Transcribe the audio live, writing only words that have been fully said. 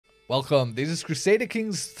Welcome, this is Crusader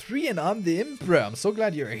Kings 3 and I'm the Emperor. I'm so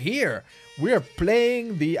glad you're here. We're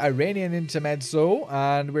playing the Iranian Intermezzo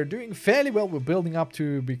and we're doing fairly well. We're building up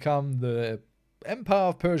to become the Empire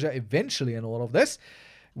of Persia eventually in all of this.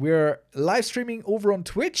 We're live streaming over on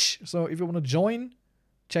Twitch, so if you want to join,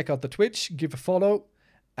 check out the Twitch, give a follow.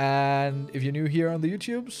 And if you're new here on the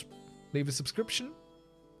YouTubes, leave a subscription,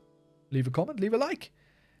 leave a comment, leave a like.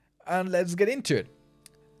 And let's get into it.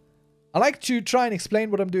 I like to try and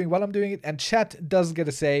explain what I'm doing while I'm doing it, and chat does get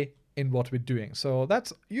a say in what we're doing. So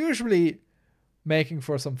that's usually making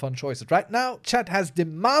for some fun choices. Right now, chat has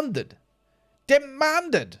demanded,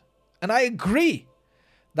 and I agree,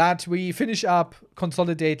 that we finish up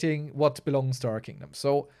consolidating what belongs to our kingdom.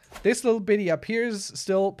 So this little bitty up here is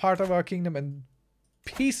still part of our kingdom, and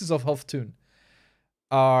pieces of Hoftun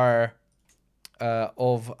are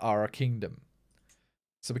of our kingdom.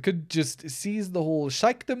 So we could just seize the whole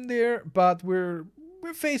sheikhdom there, but we're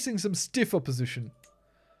facing some stiff opposition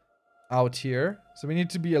out here. So we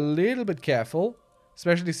need to be a little bit careful,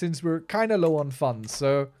 especially since we're kind of low on funds.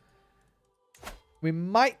 So we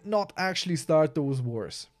might not actually start those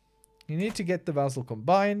wars. You need to get the vassal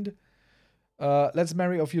combined. Let's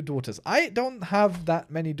marry off your daughters. I don't have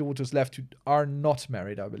that many daughters left who are not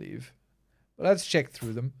married, I believe. But let's check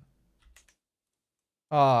through them.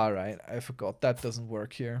 Alright, I forgot. That doesn't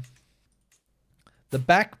work here. The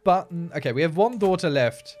back button. Okay, we have one daughter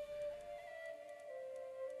left.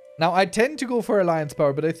 Now, I tend to go for alliance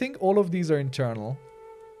power, but I think all of these are internal.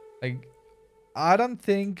 Like, I don't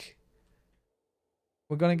think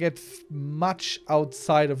we're gonna get much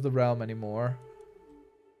outside of the realm anymore.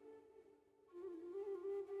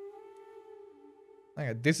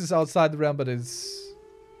 Okay, this is outside the realm, but it's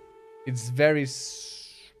very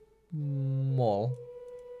small.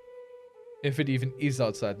 If it even is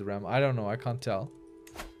outside the realm. I don't know. I can't tell.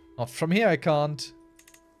 Not from here, I can't.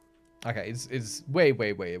 Okay, it's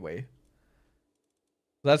way.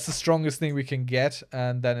 That's the strongest thing we can get.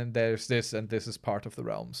 And then there's this, and this is part of the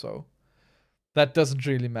realm. So that doesn't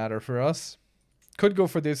really matter for us. Could go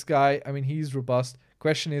for this guy. I mean, he's robust.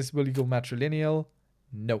 Question is, will he go matrilineal?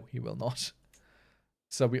 No, he will not.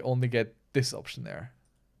 So we only get this option there.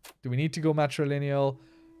 Do we need to go matrilineal?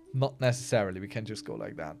 Not necessarily. We can just go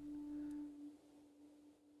like that.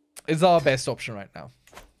 It's our best option right now.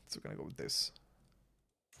 So we're gonna go with this.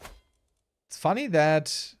 It's funny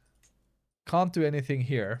that can't do anything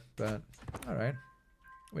here, but alright.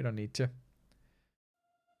 We don't need to.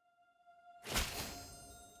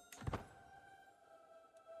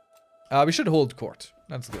 We should hold court.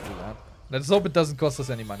 Let's go do that. Let's hope it doesn't cost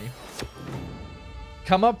us any money.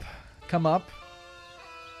 Come up. Come up.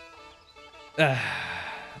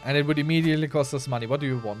 And it would immediately cost us money. What do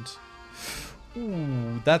you want?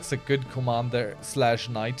 Ooh, that's a good commander slash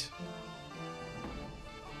knight.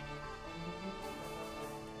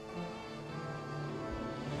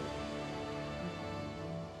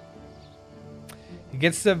 He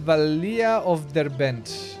gets the Valia of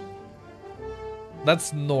Derbent.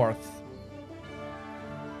 That's north.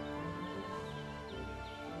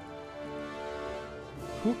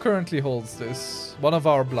 Who currently holds this? One of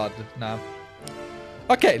our blood. Nah.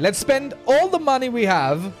 Okay, let's spend all the money we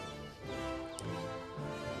have.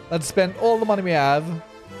 Let's spend all the money we have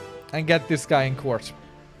and get this guy in court.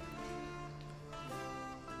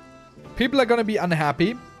 People are going to be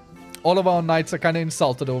unhappy. All of our knights are kind of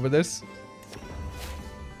insulted over this.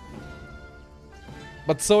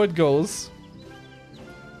 But so it goes.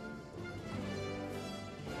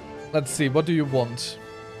 Let's see, what do you want?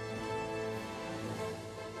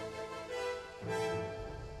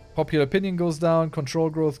 Popular opinion goes down, control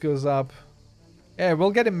growth goes up. Yeah,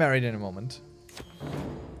 we'll get him married in a moment.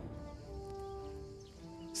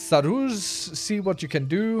 Saruz, see what you can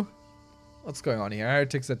do. What's going on here?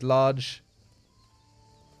 Heretics at large.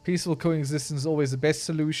 Peaceful coexistence is always the best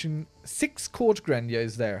solution. 6 court grandeur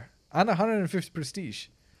is there. And 150 prestige.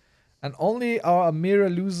 And only our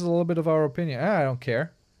Amira loses a little bit of our opinion. I don't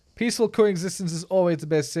care. Peaceful coexistence is always the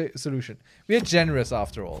best solution. We are generous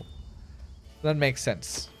after all. That makes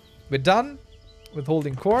sense. We're done with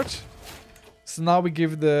holding court. So now we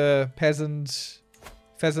give the pheasant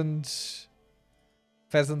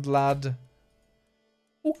lad.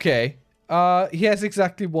 Okay. He has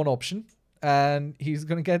exactly one option. And he's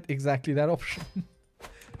gonna get exactly that option.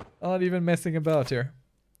 I'm not even messing about here.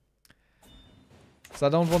 So I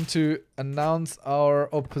don't want to announce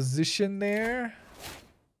our opposition there.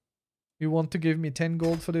 You want to give me 10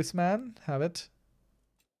 gold for this man? Have it.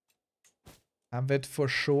 Have it for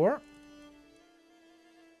sure.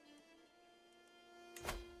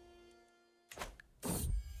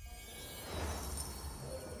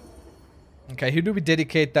 Okay, who do we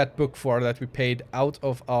dedicate that book for that we paid out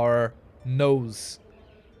of our nose?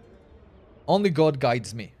 Only God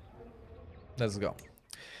guides me. Let's go.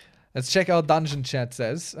 Let's check out Dungeon Chat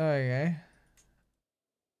says. Okay.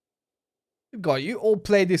 God, you all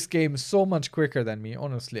play this game so much quicker than me,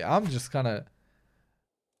 honestly. I'm just kind of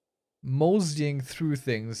moseying through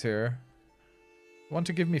things here. Want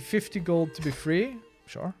to give me 50 gold to be free?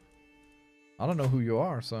 Sure. I don't know who you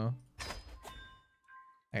are, so...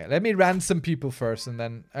 Okay, let me ransom people first and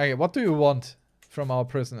then... Okay, what do you want from our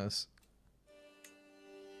prisoners?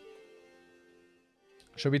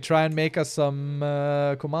 Should we try and make us some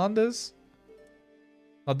commanders?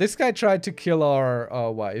 Oh, this guy tried to kill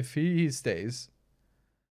our wife. He stays.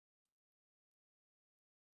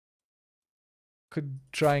 Could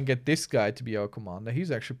try and get this guy to be our commander.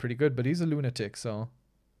 He's actually pretty good, but he's a lunatic, so...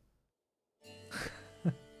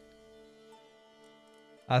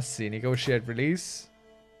 I see. Negotiate release.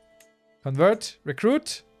 Convert.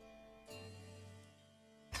 Recruit.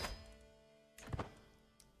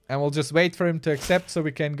 And we'll just wait for him to accept so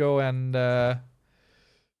we can go and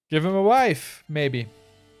give him a wife, maybe.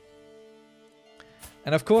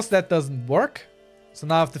 And of course that doesn't work. So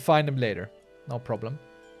now I have to find him later. No problem.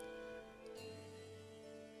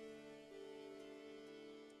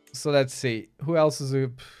 So let's see. Who else is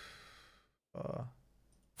a...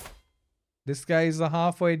 this guy is a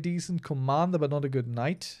halfway decent commander, but not a good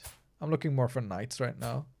knight. I'm looking more for knights right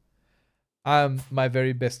now. I'm my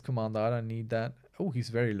very best commander. I don't need that. Oh, he's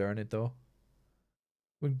very learned though.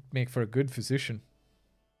 Would make for a good physician.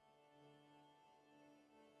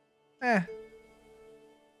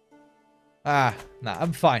 Nah,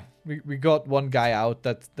 I'm fine. We got one guy out.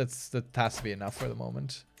 That has to be enough for the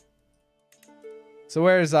moment. So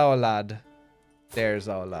where is our lad? There's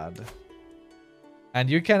our lad. And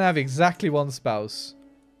you can have exactly one spouse.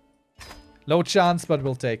 Low chance, but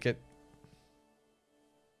we'll take it.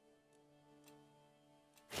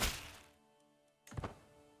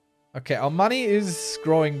 Okay, our money is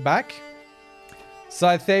growing back. So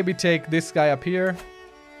I say we take this guy up here.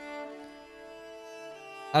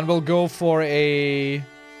 And we'll go for a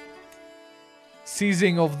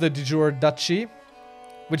seizing of the de jure duchy.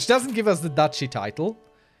 Which doesn't give us the duchy title.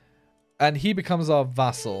 And he becomes our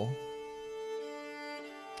vassal.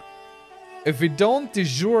 If we don't de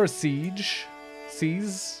jure seize...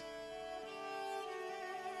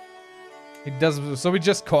 It does, so we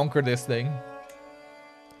just conquer this thing.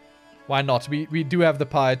 Why not? We do have the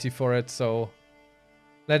piety for it, so...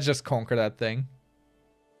 Let's just conquer that thing.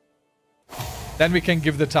 Then we can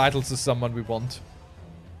give the title to someone we want.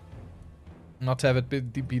 Not have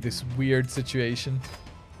it be this weird situation.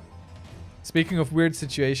 Speaking of weird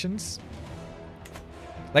situations...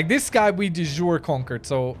 Like this guy we de jure conquered,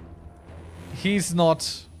 so... He's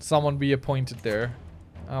not someone we appointed there.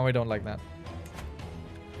 Oh, we don't like that.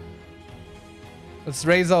 Let's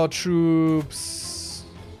raise our troops...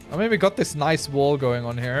 I mean, we got this nice wall going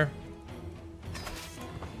on here.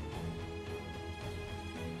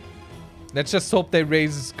 Let's just hope they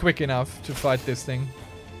raise quick enough to fight this thing.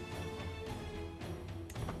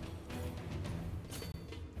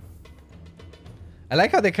 I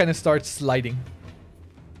like how they kind of start sliding.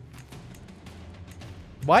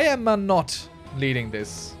 Why am I not leading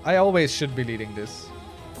this? I always should be leading this.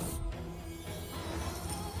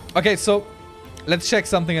 Okay, so let's check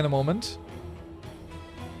something in a moment.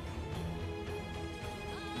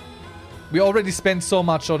 We already spent so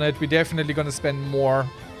much on it. We're definitely going to spend more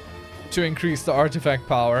to increase the artifact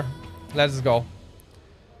power. Let's go.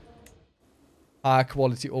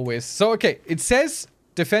 Quality always. So, okay. It says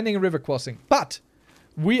defending a river crossing. But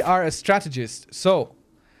we are a strategist. So,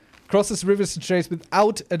 crosses rivers and trades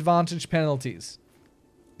without advantage penalties.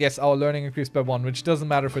 Yes, our learning increased by 1, which doesn't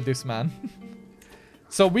matter for this man.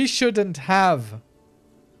 So, we shouldn't have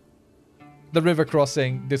the river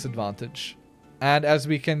crossing disadvantage. And as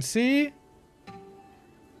we can see...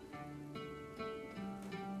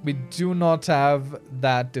 We do not have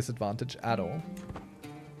that disadvantage at all.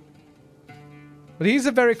 But he's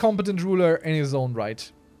a very competent ruler in his own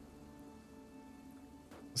right.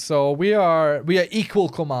 So we are equal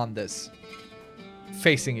commanders.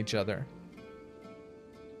 Facing each other.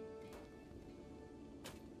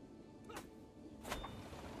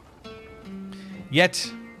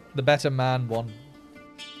 Yet, the better man won.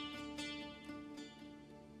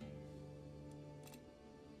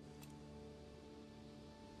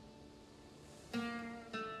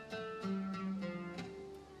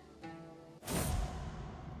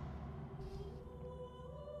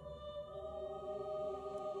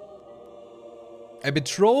 A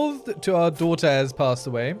betrothed to our daughter has passed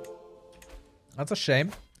away. That's a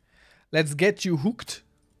shame. Let's get you hooked.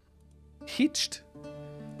 Hitched.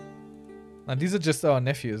 And these are just our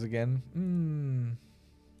nephews again.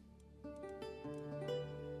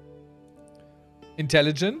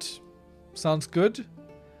 Intelligent. Sounds good.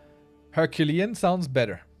 Herculean sounds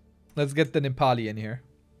better. Let's get the Nepali in here.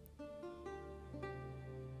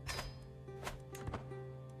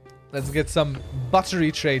 Let's get some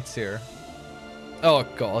buttery traits here. Oh,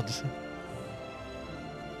 God.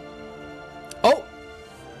 Oh!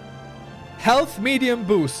 Health medium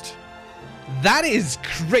boost. That is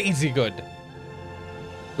crazy good.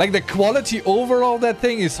 Like, the quality overall of that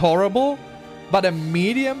thing is horrible. But a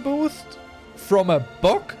medium boost from a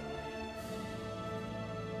book?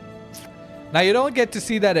 Now, you don't get to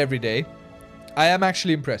see that every day. I am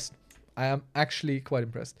actually impressed. I am actually quite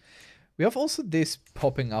impressed. We have also this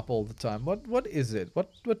popping up all the time. What is it?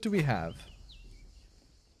 What do we have?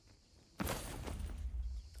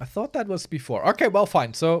 I thought that was before. Okay, well,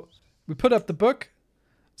 fine. So, we put up the book.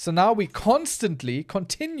 So now we continually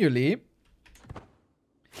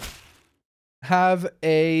have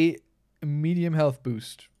a medium health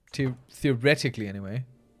boost. Theoretically, anyway.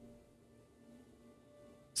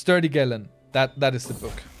 Sturdy Galen. That is the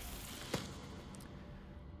book.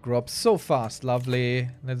 Grow up so fast. Lovely.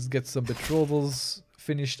 Let's get some betrothals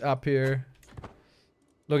finished up here.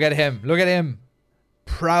 Look at him. Look at him.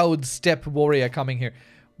 Proud step warrior coming here.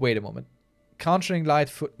 Wait a moment. Countering light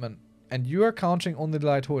footman. And you are countering only the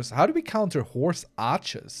light horse. How do we counter horse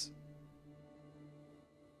archers?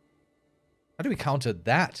 How do we counter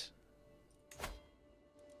that?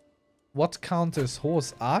 What counters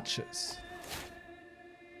horse archers?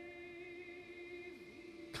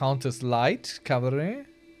 Counters light cavalry,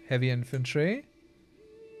 heavy infantry,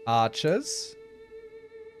 archers.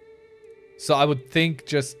 So I would think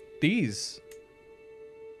just these.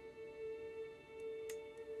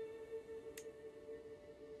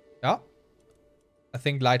 Yeah. I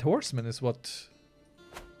think light horseman is what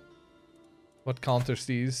counters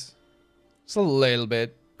these. It's a little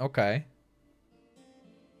bit okay.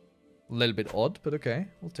 A little bit odd, but okay,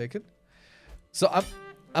 we'll take it. So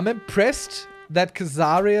I'm impressed that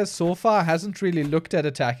Khazaria so far hasn't really looked at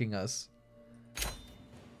attacking us.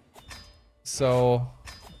 So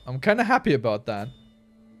I'm kind of happy about that.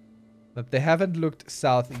 That they haven't looked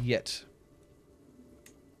south yet.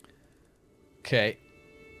 Okay.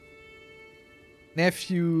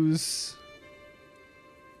 Nephews.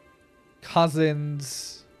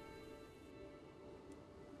 Cousins.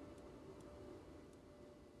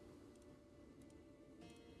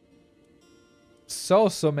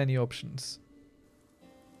 So many options.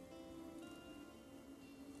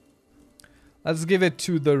 Let's give it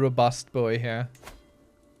to the robust boy here.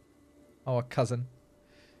 Our cousin.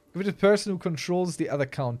 Give it to the person who controls the other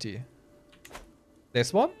county.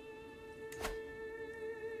 This one?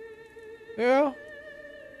 Yeah.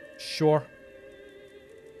 Sure.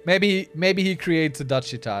 Maybe he creates a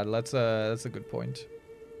duchy title. That's a good point.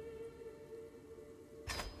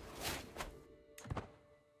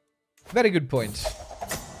 Very good point.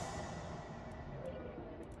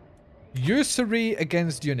 Usury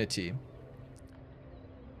against unity.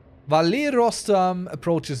 Vali Rostam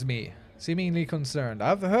approaches me, seemingly concerned.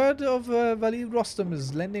 I've heard of Vali Rostam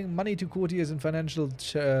is lending money to courtiers in financial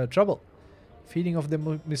trouble, feeding off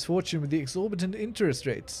their misfortune with the exorbitant interest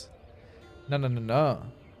rates. No.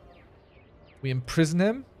 We imprison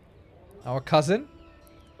him, our cousin,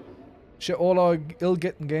 share all our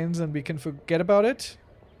ill-gotten gains, and we can forget about it.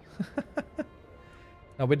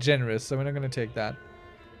 No, we're generous, so we're not going to take that.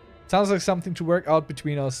 Sounds like something to work out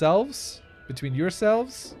between ourselves, between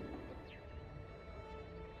yourselves.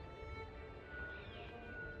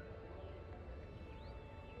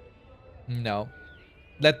 No.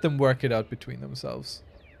 Let them work it out between themselves.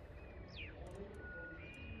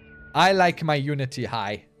 I like my unity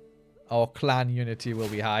high. Our clan unity will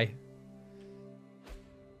be high.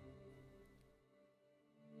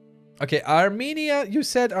 Okay, Armenia. You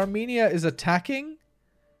said Armenia is attacking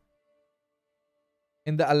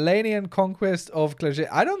in the Alanian conquest of Clerget.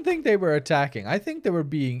 I don't think they were attacking. I think they were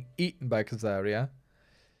being eaten by Khazaria.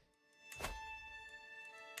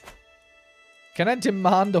 Can I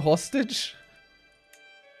demand the hostage?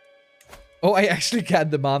 Oh, I actually can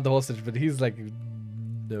demand the hostage, but he's like,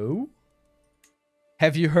 no.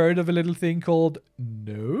 Have you heard of a little thing called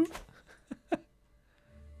no?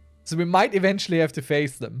 So we might eventually have to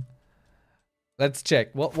face them. Let's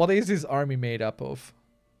check. What is his army made up of?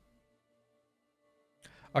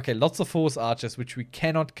 Okay, lots of horse archers, which we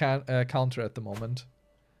cannot counter at the moment.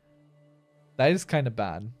 That is kind of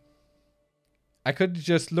bad. I could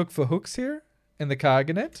just look for hooks here in the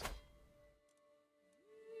Khaganate.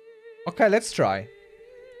 Okay, let's try.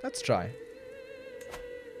 Let's try.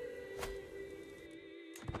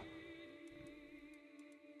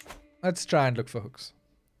 Let's try and look for hooks.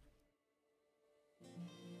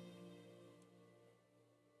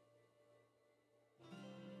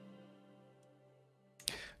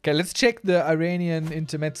 Okay, let's check the Iranian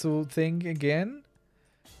Intermezzo thing again.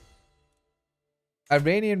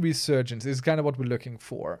 Iranian resurgence is kind of what we're looking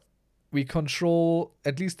for. We control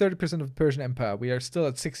at least 30% of the Persian Empire. We are still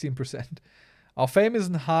at 16%. Our fame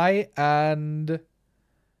isn't high, and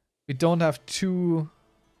we don't have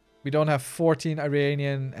 14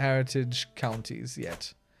 Iranian heritage counties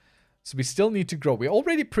yet. So we still need to grow. We're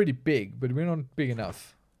already pretty big, but we're not big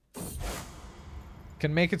enough.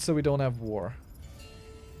 Can make it so we don't have war.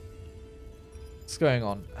 What's going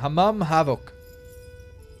on? Hammam Havoc.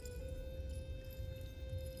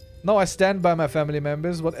 No, I stand by my family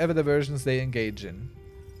members, whatever the versions they engage in.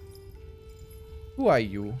 Who are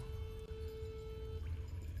you?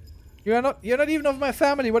 You're not even of my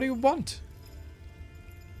family. What do you want?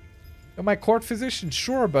 You're my court physician,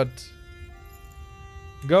 sure, but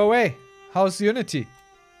go away. How's unity?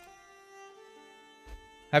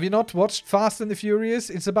 Have you not watched Fast and the Furious?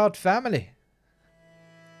 It's about family.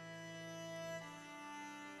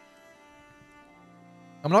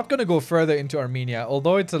 I'm not going to go further into Armenia,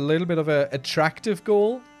 although it's a little bit of an attractive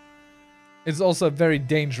goal. It's also a very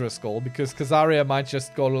dangerous goal because Khazaria might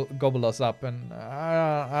just gobble us up, and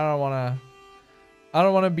I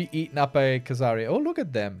don't want to be eaten up by Khazaria. Oh, look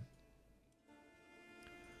at them.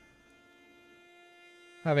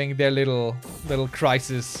 Having their little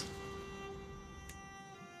crisis.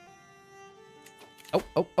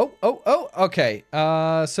 Oh, okay.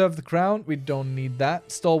 Serve the crown. We don't need that.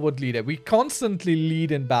 Stalwart leader. We constantly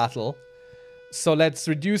lead in battle. So let's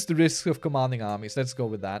reduce the risk of commanding armies. Let's go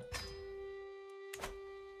with that.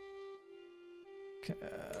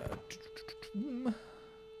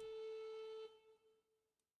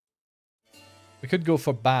 We could go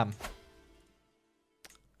for BAM.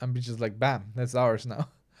 And be just like, bam, that's ours now.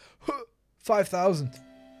 5,000.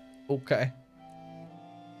 Okay.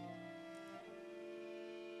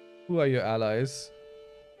 Who are your allies?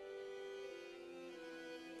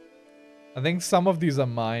 I think some of these are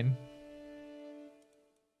mine.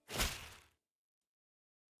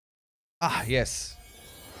 Ah, yes.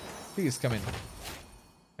 Please come in.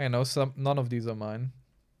 I know none of these are mine.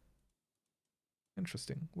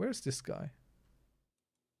 Interesting. Where's this guy?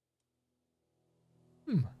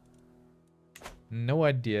 No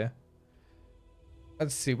idea.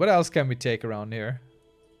 Let's see. What else can we take around here?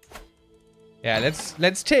 Yeah,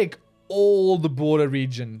 let's take all the border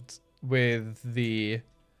regions with these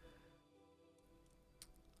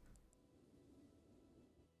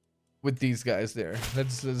guys there.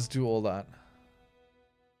 Let's do all that.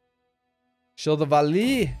 Show the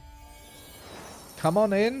Valley. Come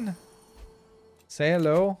on in. Say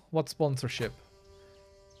hello. What sponsorship?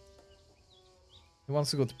 He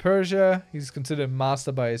wants to go to Persia. He's considered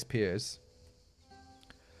master by his peers.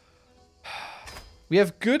 We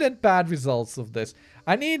have good and bad results of this.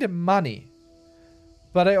 I need money.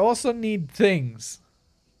 But I also need things.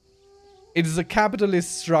 It is a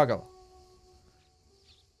capitalist struggle.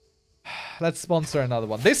 Let's sponsor another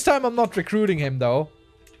one. This time I'm not recruiting him though.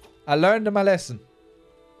 I learned my lesson.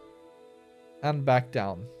 And back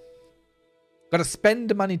down. Gotta spend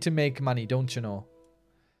the money to make money, don't you know?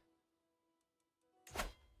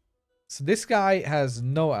 So this guy has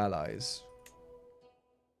no allies.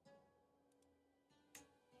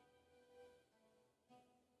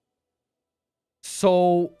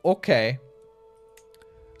 So, okay.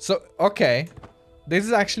 This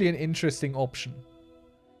is actually an interesting option.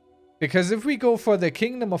 Because if we go for the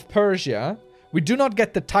Kingdom of Persia, we do not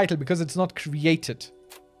get the title because it's not created.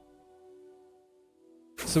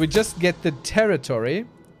 So we just get the territory.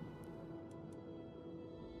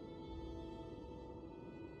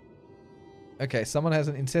 Okay, someone has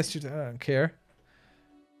an incestuous... I don't care.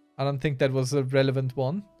 I don't think that was a relevant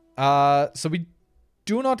one. So we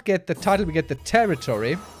do not get the title, we get the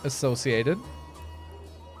territory associated.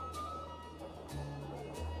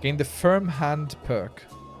 Gain the firm hand perk.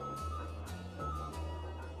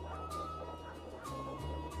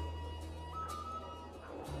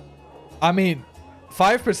 I mean,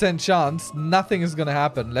 5% chance, nothing is gonna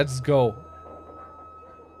happen. Let's go.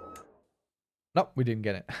 Nope, we didn't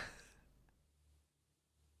get it.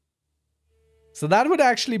 So that would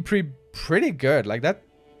actually be pretty good. Like, that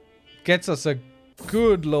gets us a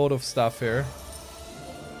good load of stuff here.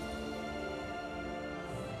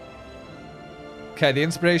 Okay, the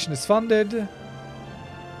inspiration is funded.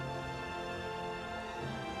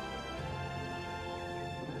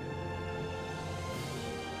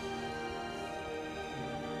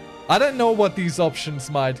 I don't know what these options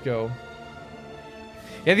might go.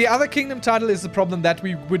 Yeah, the other kingdom title is the problem that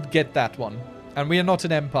we would get that one. And we are not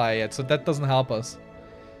an empire yet, so that doesn't help us.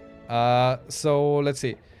 So, let's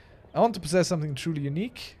see. I want to possess something truly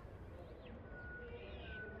unique.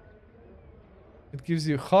 It gives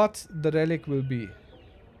you hot, the relic will be.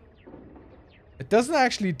 It doesn't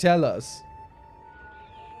actually tell us.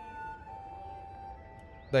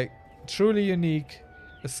 Like, truly unique.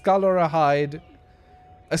 A skull or a hide.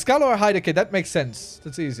 A skull or a hide, okay, that makes sense.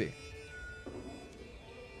 That's easy.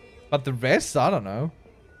 But the rest, I don't know.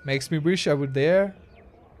 Makes me wish I would there.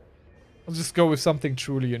 I'll just go with something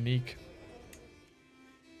truly unique.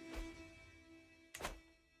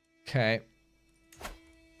 Okay.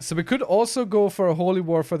 So we could also go for a holy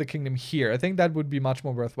war for the kingdom here. I think that would be much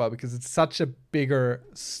more worthwhile because it's such a bigger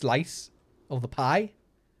slice of the pie.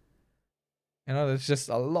 You know, there's just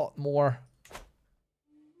a lot more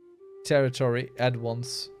territory at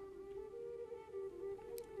once.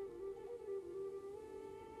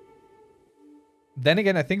 Then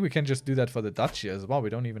again, I think we can just do that for the duchy as well. We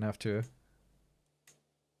don't even have to...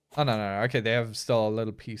 Oh, no. Okay, they have still a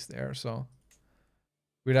little piece there, so...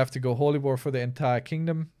 We'd have to go holy war for the entire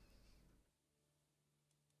kingdom.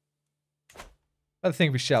 I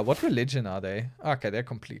think we shall. What religion are they? Okay, they're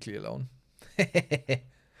completely alone.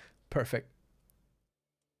 Perfect.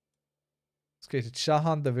 Let's go to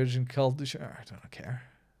Shahan, the Virgin culture. I don't care.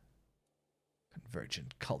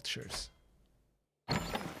 Convergent cultures.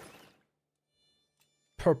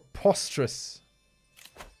 Preposterous.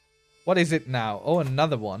 What is it now? Oh,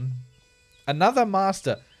 another one. Another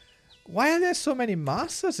master. Why are there so many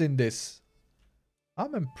masters in this?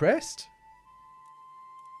 I'm impressed.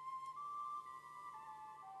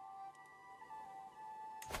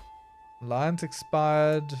 Alliance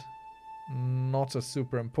expired. Not a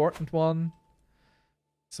super important one.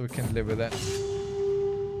 So we can live with it.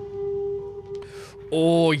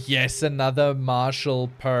 Oh yes, another martial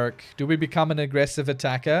perk. Do we become an aggressive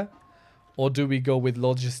attacker? Or do we go with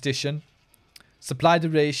logistician? Supply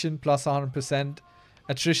duration plus 100%.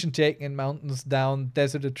 Attrition taken in mountains down.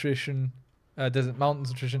 Desert attrition. Desert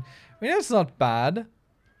mountains attrition. I mean, that's not bad.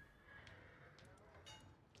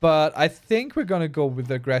 But I think we're going to go with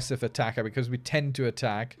the aggressive attacker because we tend to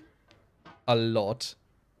attack a lot.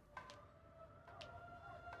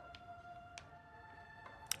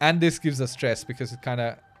 And this gives us stress because it kind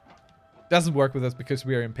of doesn't work with us because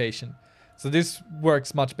we are impatient. So this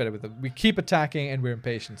works much better with them. We keep attacking and we're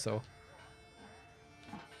impatient, so...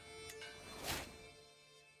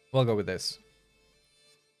 We'll go with this.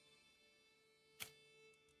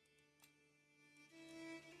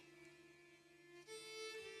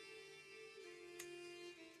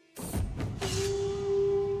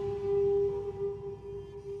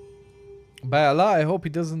 By Allah, I hope he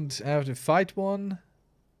doesn't have to fight one.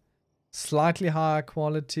 Slightly higher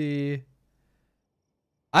quality.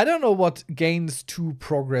 I don't know what gains 2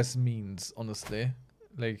 progress means, honestly.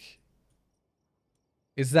 Like,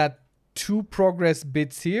 is that 2 progress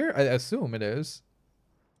bits here? I assume it is.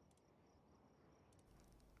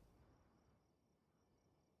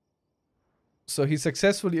 So he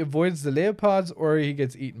successfully avoids the leopards or he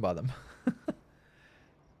gets eaten by them.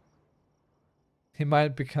 He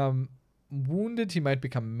might become wounded. He might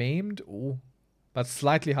become maimed. Oh, but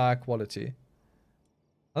slightly higher quality.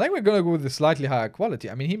 I think we're going to go with the slightly higher quality.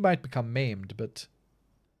 I mean, he might become maimed, but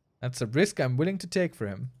that's a risk I'm willing to take for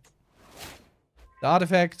him. The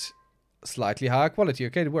artifact... Slightly higher quality.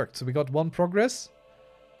 Okay, it worked. So we got 1 progress.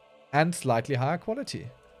 And slightly higher quality.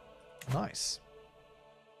 Nice.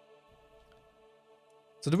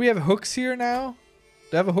 So do we have hooks here now?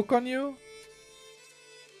 Do I have a hook on you?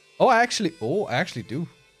 Oh, I actually do.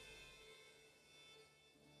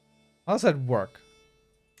 How does that work?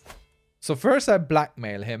 So first I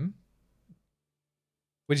blackmail him.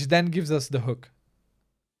 Which then gives us the hook.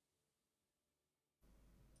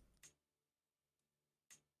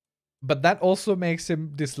 But that also makes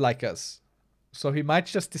him dislike us. So he might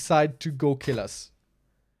just decide to go kill us.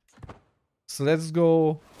 So let's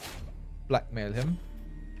go blackmail him.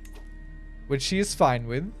 Which he is fine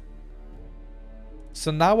with. So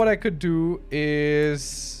now what I could do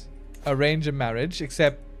is arrange a marriage.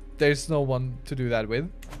 Except there's no one to do that with.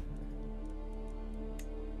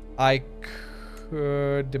 I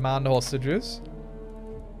could demand hostages.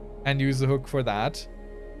 And use the hook for that.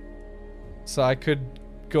 So I could...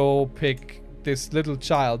 go pick this little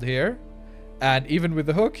child here. And even with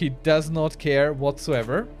the hook, he does not care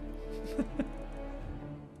whatsoever.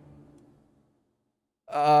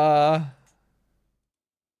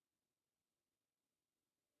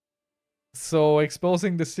 So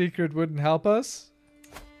exposing the secret wouldn't help us.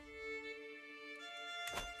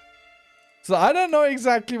 So I don't know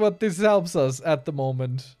exactly what this helps us at the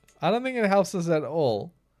moment. I don't think it helps us at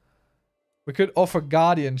all. We could offer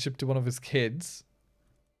guardianship to one of his kids.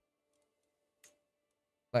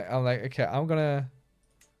 Like, I'm like, okay, I'm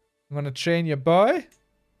gonna train your boy.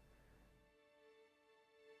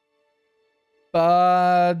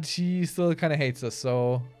 But he still kind of hates us,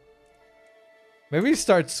 so maybe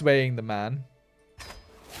start swaying the man.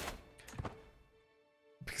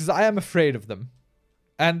 Because I am afraid of them.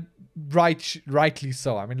 And rightly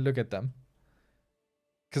so. I mean, look at them.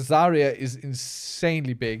 Khazaria is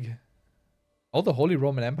insanely big. Oh, the Holy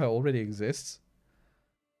Roman Empire already exists.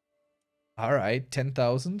 Alright,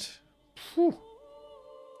 10,000.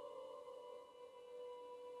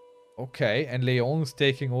 Okay, and Leon is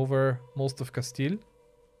taking over most of Castile.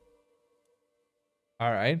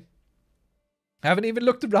 Alright. I haven't even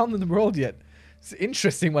looked around in the world yet. It's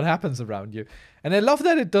interesting what happens around you. And I love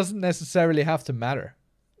that it doesn't necessarily have to matter.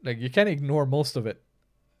 Like, you can ignore most of it.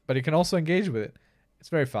 But you can also engage with it. It's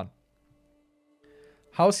very fun.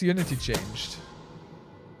 House Unity changed.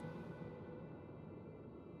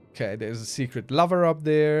 Okay, there's a secret lover up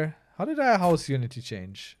there. How did our House Unity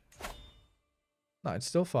change? No, it's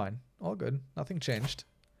still fine. All good. Nothing changed.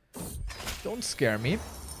 Don't scare me.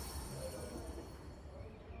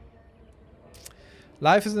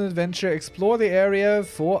 Life is an adventure. Explore the area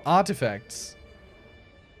for artifacts.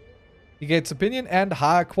 He gets opinion and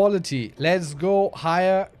higher quality. Let's go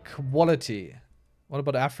higher quality. What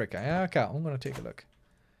about Africa? Yeah, okay, I'm gonna take a look.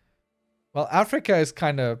 Well, Africa is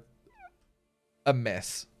kind of a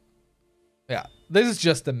mess. Yeah, this is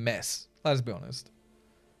just a mess. Let's be honest.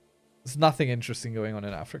 There's nothing interesting going on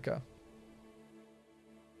in Africa.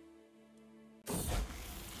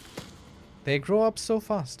 They grow up so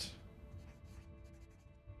fast.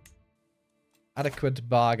 Adequate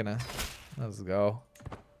bargainer. Let's go.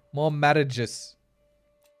 More marriages.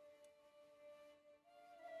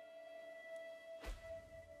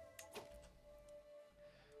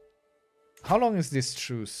 How long is this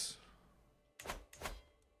truce?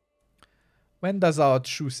 When does our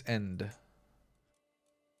truce end?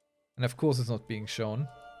 And of course it's not being shown.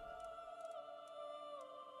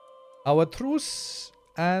 Our truce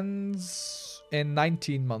ends in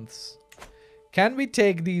 19 months. Can we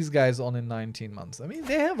take these guys on in 19 months? I mean,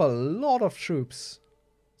 they have a lot of troops.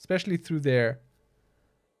 Especially through there.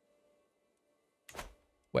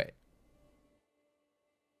 Wait.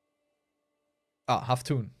 Ah,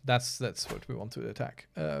 Haftoon. That's what we want to attack.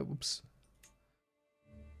 Whoops.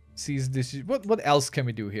 Seize this. What else can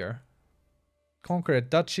we do here? Conquer a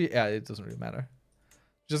duchy. Yeah, it doesn't really matter.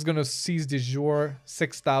 Just gonna seize de jure.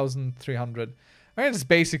 6,300. I mean, it's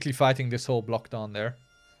basically fighting this whole block down there.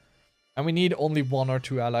 And we need only 1 or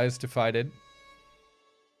 2 allies to fight it.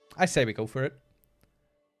 I say we go for it.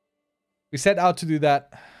 We set out to do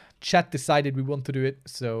that. Chat decided we want to do it.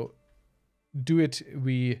 So, do it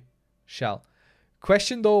we shall.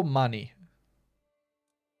 Question though, money.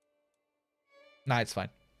 Nah, it's fine.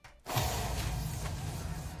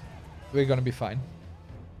 We're gonna be fine.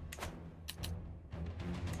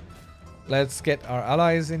 Let's get our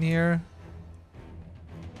allies in here.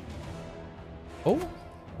 Oh,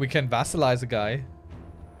 we can vassalize a guy.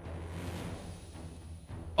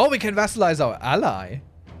 Oh, we can vassalize our ally.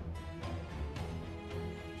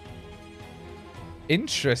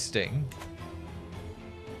 Interesting.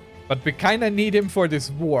 But we kind of need him for this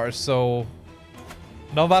war, so...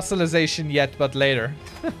 No vassalization yet, but later.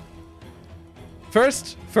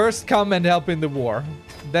 First come and help in the war.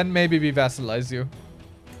 Then maybe we vassalize you.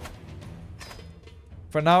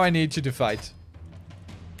 For now, I need you to fight.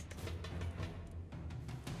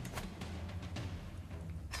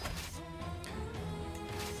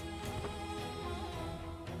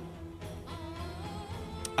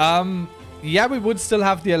 Yeah, we would still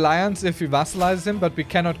have the alliance if we vassalize him, but we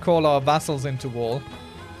cannot call our vassals into war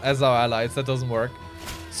as our allies. That doesn't work.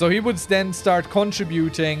 So he would then start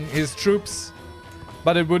contributing his troops,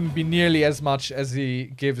 but it wouldn't be nearly as much as he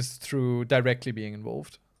gives through directly being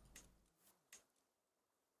involved.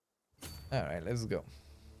 Alright, let's go.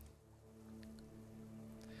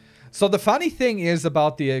 So the funny thing is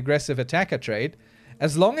about the aggressive attacker trait,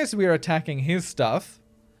 as long as we are attacking his stuff,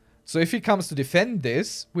 so if he comes to defend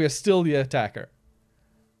this, we are still the attacker.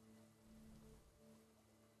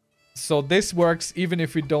 So this works even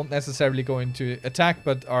if we don't necessarily go into attack,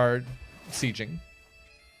 but are sieging.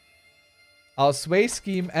 Our sway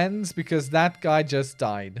scheme ends because that guy just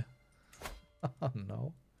died. Oh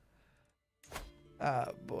no. Ah,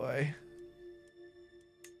 boy.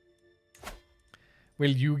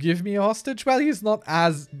 Will you give me a hostage? Well, he's not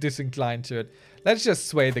as disinclined to it. Let's just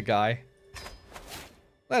sway the guy.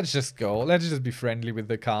 Let's just go. Let's just be friendly with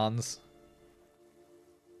the Khans.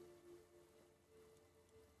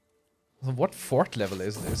 So what fort level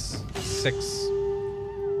is this? 6.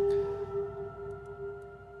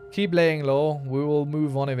 Keep laying low. We will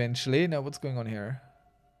move on eventually. Now, what's going on here?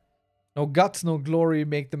 No guts, no glory.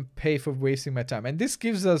 Make them pay for wasting my time. And this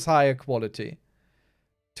gives us higher quality.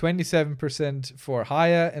 27% for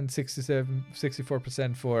higher and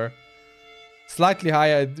 64% for slightly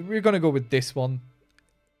higher. We're going to go with this one.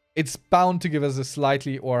 It's bound to give us a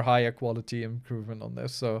slightly or higher quality improvement on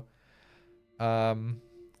this. So,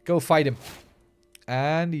 go fight him.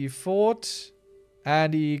 And he fought.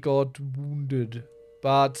 And he got wounded.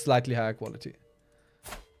 But slightly higher quality.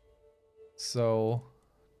 So,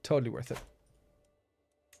 totally worth it.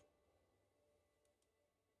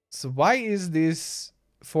 So why is this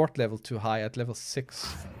fort level too high at level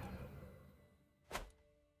 6?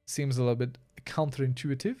 Seems a little bit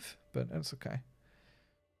counterintuitive, but that's okay.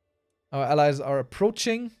 Our allies are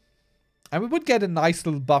approaching. And we would get a nice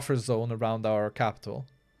little buffer zone around our capital.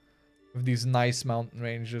 With these nice mountain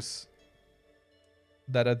ranges.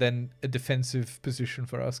 That are then a defensive position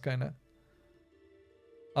for us, kind of.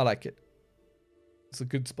 I like it. It's a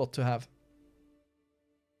good spot to have.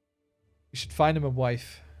 We should find him a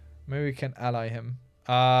wife. Maybe we can ally him.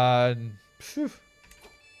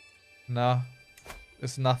 No.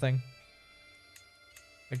 It's nothing.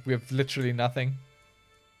 Like, we have literally nothing.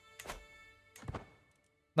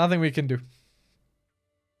 Nothing we can do.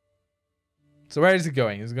 So where is he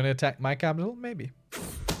going? Is he going to attack my capital? Maybe.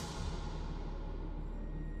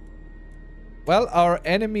 Well, our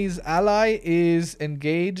enemy's ally is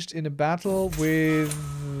engaged in a battle with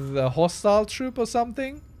a hostile troop or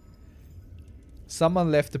something.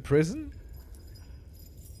 Someone left the prison.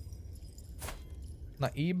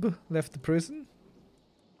 Naib left the prison.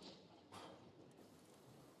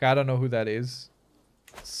 Okay, I don't know who that is.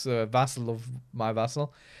 It's a vassal of my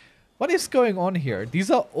vassal. What is going on here?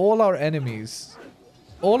 These are all our enemies.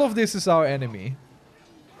 All of this is our enemy.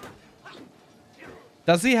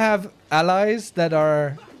 Does he have allies that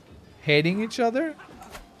are hating each other?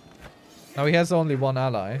 No, he has only one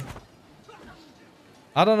ally.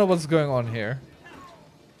 I don't know what's going on here.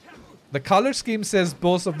 The color scheme says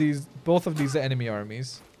both of these are enemy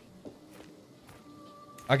armies.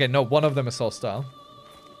 Okay, no, one of them is hostile.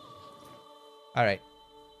 Alright.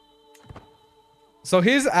 So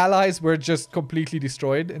his allies were just completely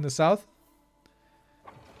destroyed in the south.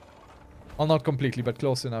 Well, not completely, but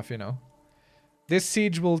close enough, you know. This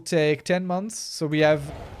siege will take 10 months, so we have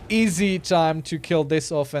easy time to kill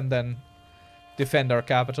this off and then defend our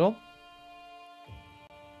capital.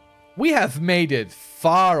 We have made it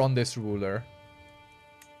far on this ruler.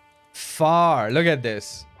 Far. Look at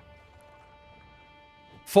this.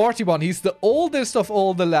 41. He's the oldest of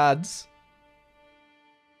all the lads.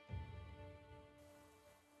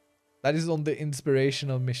 That is on the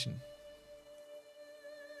inspirational mission.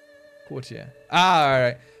 Courtier. Ah,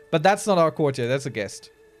 alright. But that's not our courtier, that's a guest.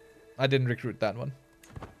 I didn't recruit that one.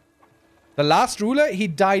 The last ruler, he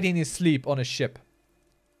died in his sleep on a ship.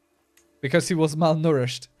 Because he was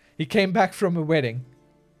malnourished. He came back from a wedding.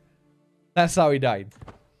 That's how he died.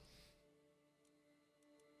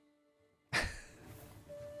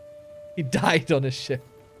 He died on a ship.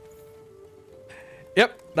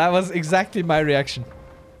 Yep, that was exactly my reaction.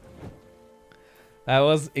 That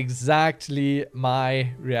was exactly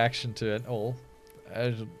my reaction to it all.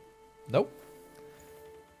 Nope.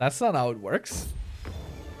 That's not how it works.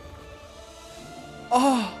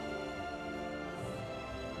 Oh!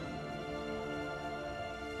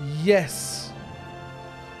 Yes.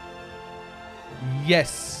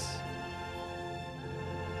 Yes.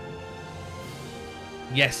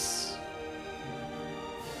 Yes.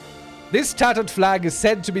 This tattered flag is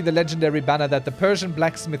said to be the legendary banner that the Persian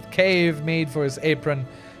blacksmith Cave made for his apron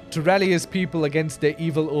to rally his people against their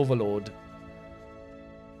evil overlord.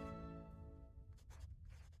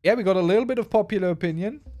 Yeah, we got a little bit of popular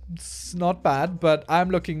opinion. It's not bad, but I'm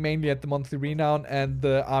looking mainly at the monthly renown and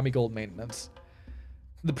the army gold maintenance.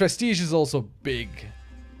 The prestige is also big.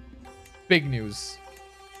 Big news.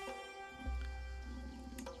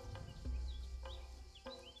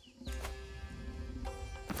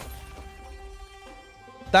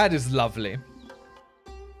 That is lovely.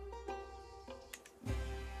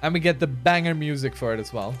 And we get the banger music for it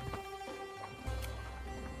as well.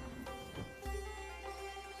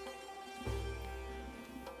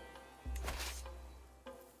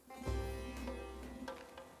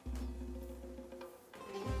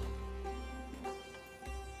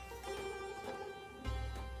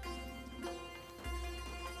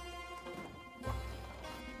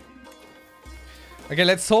 Okay,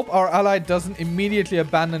 let's hope our ally doesn't immediately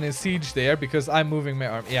abandon his siege there, because I'm moving my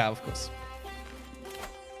army. Yeah, of course.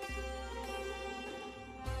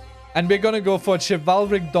 And we're gonna go for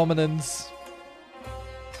chivalric dominance.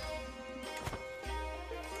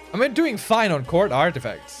 I mean, doing fine on court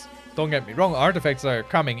artifacts. Don't get me wrong, artifacts are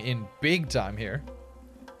coming in big time here.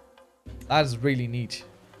 That is really neat.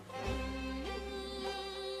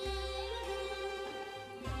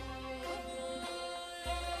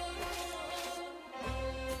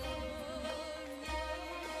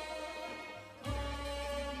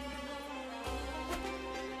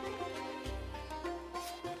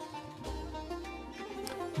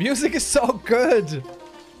 Music is so good.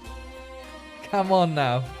 Come on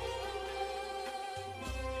now.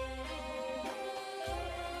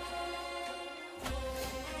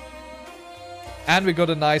 And we got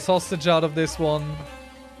a nice hostage out of this one.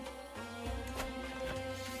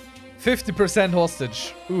 50%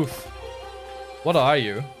 hostage. Oof. What are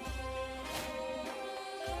you?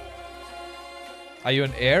 Are you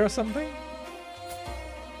an heir or something?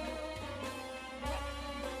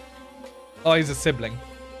 Oh, he's a sibling.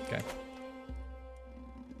 Okay.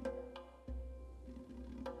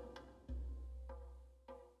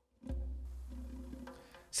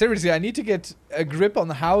 Seriously, I need to get a grip on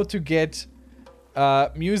how to get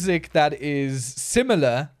music that is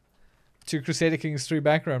similar to Crusader Kings 3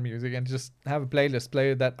 background music and just have a playlist,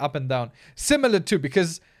 play that up and down. Similar to,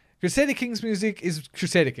 because Crusader Kings music is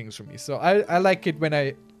Crusader Kings for me. So I like it when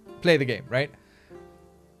I play the game, right?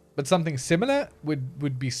 But something similar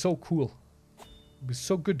would be so cool. Would be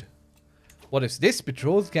so good. What if this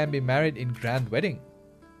betrothed can be married in grand wedding?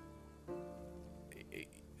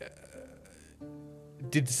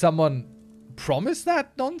 Did someone promise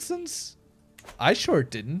that nonsense? I sure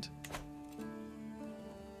didn't.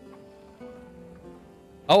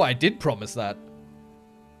 Oh, I did promise that.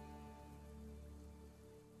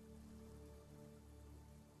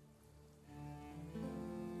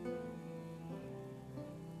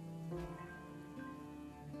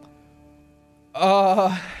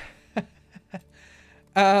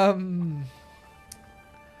 I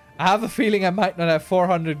have a feeling I might not have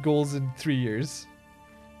 400 goals in 3 years.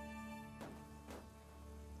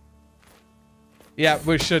 Yeah,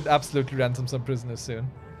 we should absolutely ransom some prisoners soon.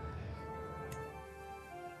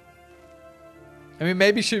 I mean,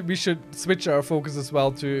 maybe we should switch our focus as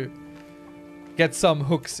well to get some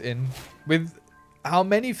hooks in. With how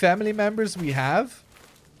many family members we have,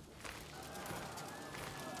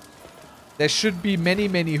 there should be many,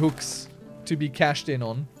 many hooks to be cashed in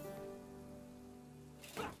on.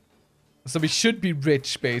 So we should be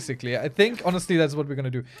rich, basically. I think, honestly, that's what we're going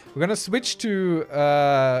to do. We're going to switch to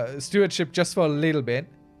stewardship just for a little bit.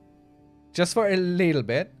 Just for a little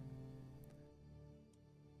bit.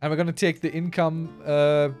 And we're going to take the income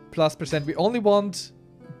plus percent. We only want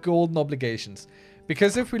golden obligations.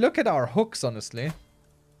 Because if we look at our hooks, honestly.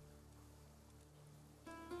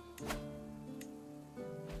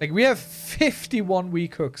 Like, we have 51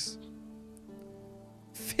 weak hooks.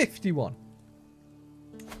 51.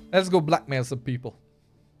 Let's go blackmail some people.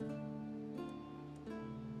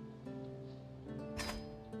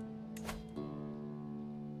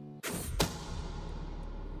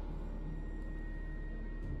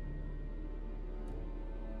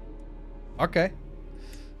 Okay.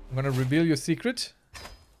 I'm gonna reveal your secret.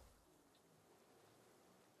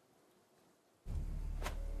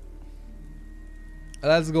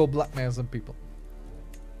 Let's go blackmail some people.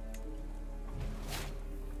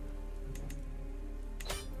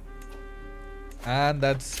 And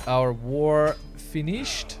that's our war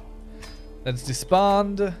finished. Let's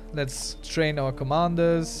disband. Let's train our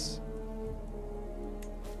commanders.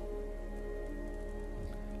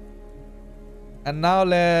 And now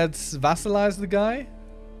let's vassalize the guy.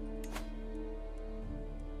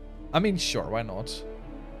 I mean, sure, why not?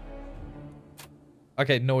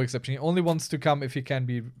 Okay, no exception. He only wants to come if he can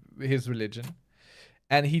be his religion.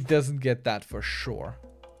 And he doesn't get that for sure.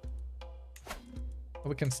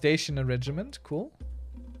 We can station a regiment. Cool.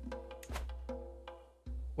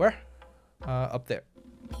 Where? Up there.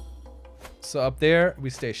 So up there, we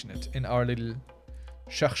station it in our little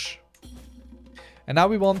church. And now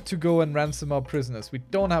we want to go and ransom our prisoners. We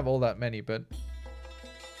don't have all that many, but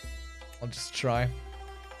I'll just try.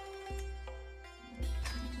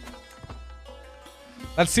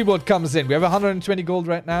 Let's see what comes in. We have 120 gold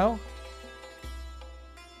right now.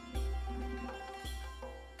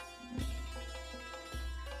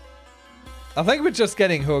 I think we're just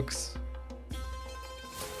getting hooks.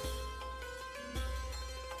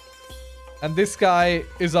 And this guy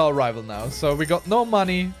is our rival now. So we got no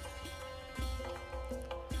money.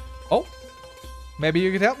 Oh. Maybe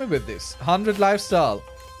you could help me with this. 100 lifestyle.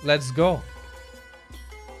 Let's go.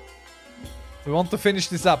 We want to finish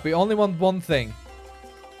this up. We only want one thing.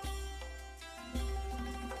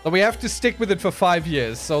 But we have to stick with it for 5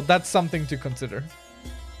 years, so that's something to consider.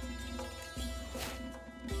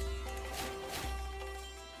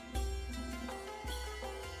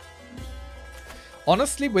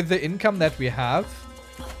 Honestly, with the income that we have,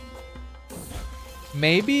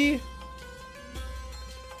 maybe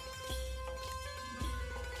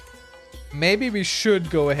we should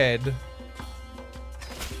go ahead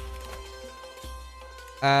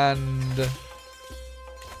and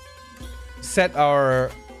set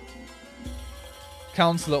our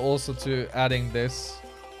counselor also to adding this.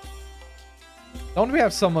 Don't we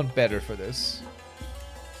have someone better for this?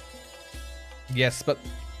 Yes, but...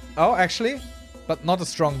 Oh, actually... But not a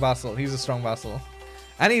strong vassal. He's a strong vassal.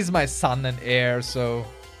 And he's my son and heir, so...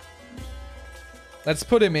 Let's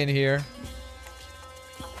put him in here.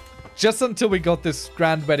 Just until we got this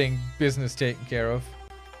grand wedding business taken care of.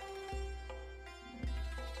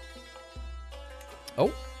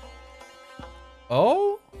 Oh.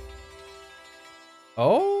 Oh.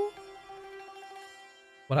 Oh.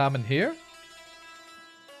 What happened here?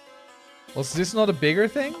 Was this not a bigger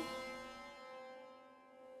thing?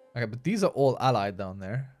 Okay, but these are all allied down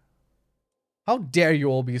there. How dare you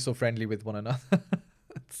all be so friendly with one another?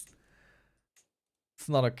 it's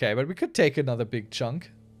not okay, but we could take another big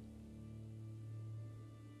chunk.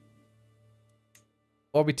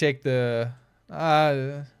 Or we take the...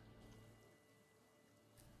 I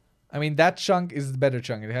mean, that chunk is the better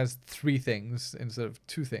chunk. It has 3 things instead of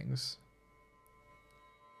 2 things.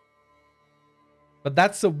 But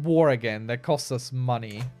that's a war again. That costs us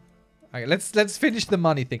money. Okay, let's finish the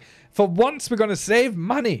money thing. For once, we're gonna save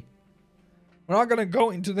money. We're not gonna go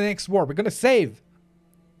into the next war. We're gonna save.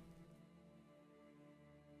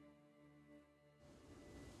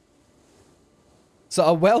 So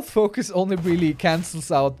our wealth focus only really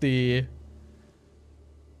cancels out the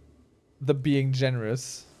being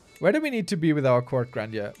generous. Where do we need to be with our court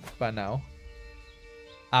grandeur by now?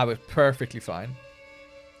 Ah, we're perfectly fine.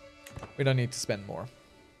 We don't need to spend more.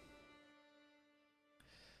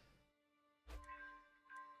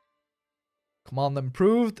 Command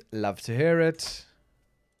improved. Love to hear it.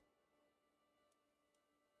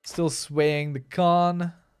 Still swaying the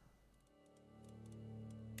Khan.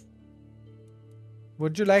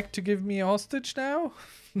 Would you like to give me a hostage now?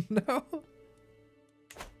 No?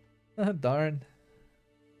 Ah, darn.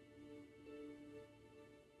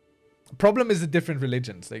 Problem is the different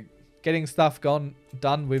religions. Like, getting stuff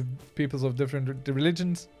done with peoples of different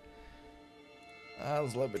religions. That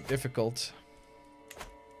was a little bit difficult.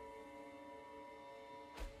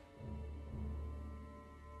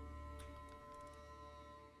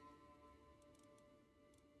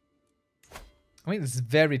 I mean, it's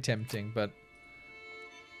very tempting, but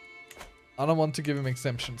I don't want to give him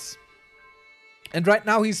exemptions. And right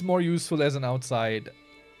now, he's more useful as an outside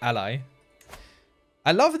ally.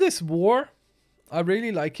 I love this war. I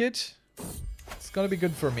really like it. It's gonna be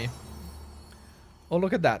good for me. Oh,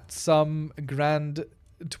 look at that. Some grand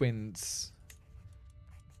twins.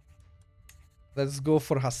 Let's go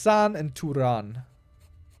for Hassan and Turan.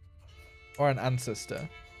 Or an ancestor.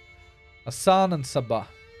 Hassan and Sabah.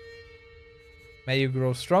 May you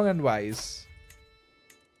grow strong and wise.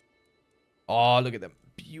 Oh, look at them.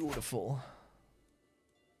 Beautiful.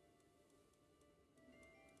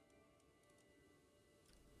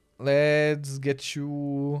 Let's get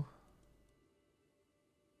you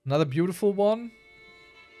another beautiful one.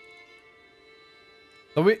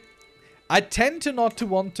 But I tend to not to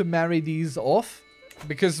want to marry these off,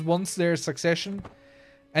 because once there's succession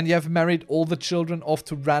and you have married all the children off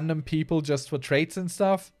to random people just for traits and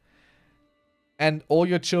stuff, and all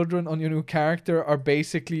your children on your new character are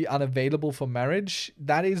basically unavailable for marriage,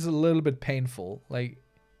 that is a little bit painful. Like,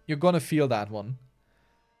 you're gonna feel that one.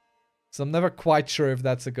 So I'm never quite sure if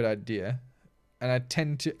that's a good idea. And I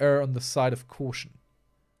tend to err on the side of caution.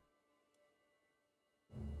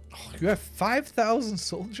 Oh, you have 5,000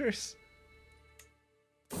 soldiers?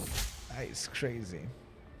 That is crazy.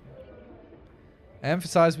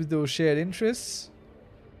 Emphasize with those shared interests.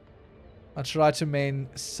 I try to maintain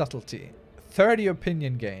subtlety. 30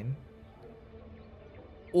 opinion gain.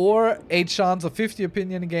 Or a chance of 50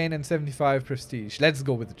 opinion gain and 75 prestige. Let's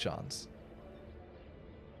go with the chance.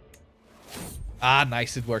 Ah,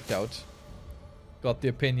 nice, it worked out. Got the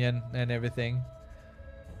opinion and everything.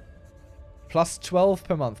 Plus 12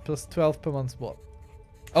 per month. Plus 12 per month what?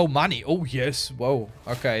 Oh, money. Oh, yes. Whoa.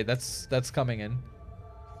 Okay, that's coming in.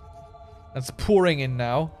 That's pouring in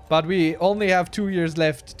now. But we only have 2 years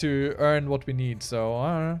left to earn what we need,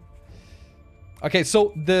 so... Okay,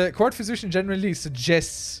 so the court physician generally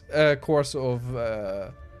suggests a course of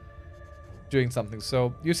doing something.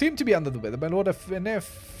 So, you seem to be under the weather. My lord of Fenef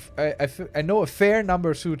I know a fair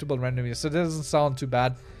number of suitable randomly, so it doesn't sound too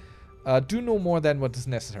bad. Do no more than what is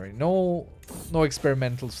necessary. No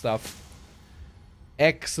experimental stuff.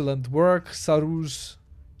 Excellent work, Saruz.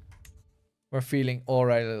 We're feeling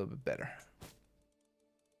alright, a little bit better.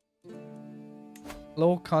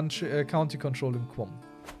 Low country, county control in Qom.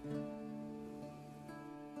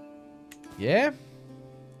 Yeah?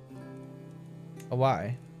 Oh,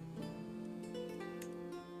 why?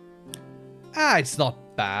 Ah, it's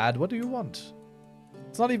not bad. What do you want?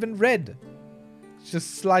 It's not even red. It's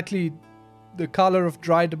just slightly the color of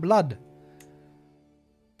dried blood.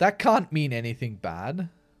 That can't mean anything bad.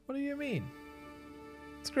 What do you mean?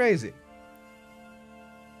 It's crazy.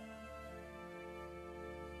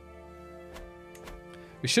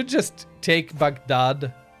 We should just take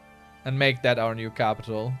Baghdad and make that our new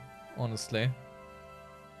capital, honestly.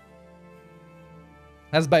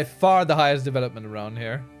 That's by far the highest development around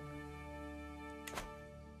here.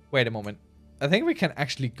 Wait a moment. I think we can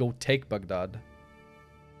actually go take Baghdad.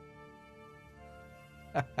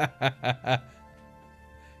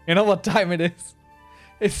 You know what time it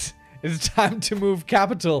is? It's time to move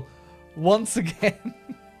capital once again.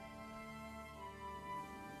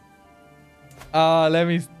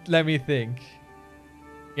 Let me think.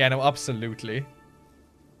 Yeah, no, absolutely.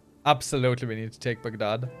 Absolutely we need to take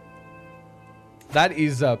Baghdad. That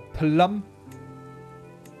is a plum.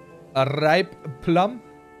 A ripe plum.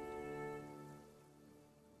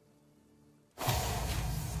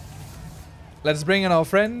 Let's bring in our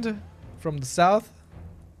friend from the south.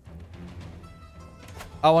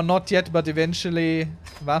 Our not yet, but eventually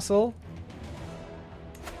vassal.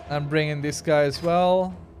 And bring in this guy as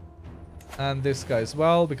well. And this guy as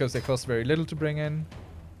well, because they cost very little to bring in.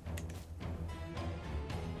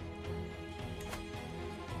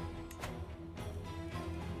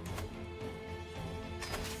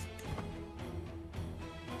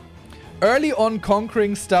 Early on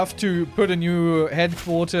conquering stuff to put a new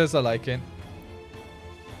headquarters, I like it.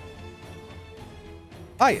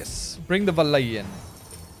 Ah yes, bring the Valayan.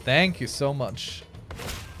 Thank you so much.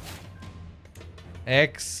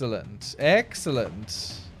 Excellent,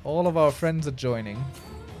 excellent. All of our friends are joining.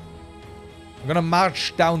 We're gonna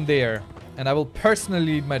march down there, and I will personally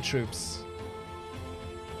lead my troops.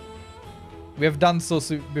 We have done so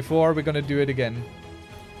before, we're gonna do it again.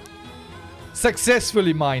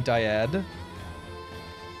 Successfully, might I add.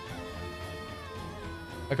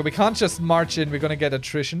 Okay, we can't just march in, we're gonna get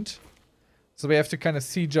attritioned. So we have to kind of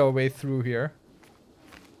siege our way through here.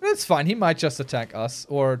 That's fine, he might just attack us,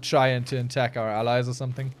 or try to attack our allies or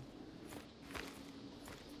something.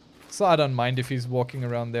 So I don't mind if he's walking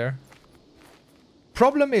around there.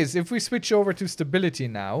 Problem is, if we switch over to stability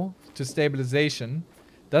now, to stabilization,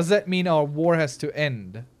 does that mean our war has to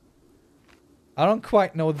end? I don't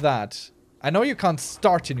quite know that. I know you can't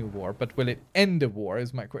start a new war, but will it end a war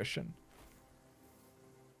is my question.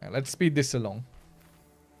 Right, let's speed this along.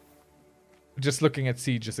 Just looking at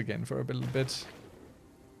sieges again for a little bit.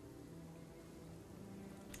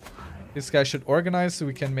 This guy should organize so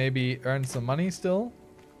we can maybe earn some money still.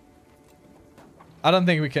 I don't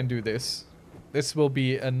think we can do this. This will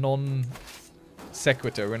be a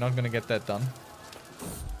non-sequitur. We're not going to get that done.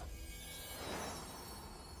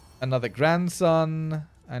 Another grandson.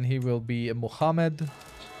 And he will be a Muhammad.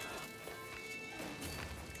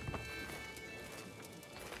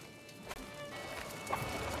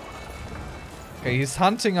 Okay, he's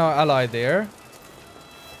hunting our ally there.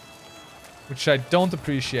 Which I don't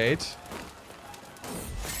appreciate.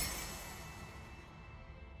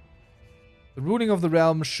 The ruling of the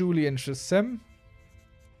realm surely interests him.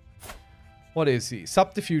 What is he?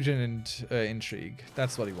 Subterfuge and intrigue.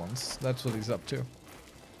 That's what he wants. That's what he's up to.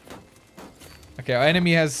 Okay, our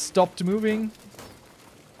enemy has stopped moving.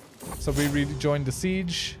 So we rejoined the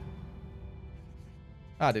siege.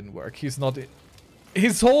 Ah, didn't work. He's not...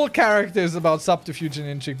 His whole character is about subterfuge and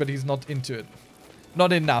intrigue, but he's not into it.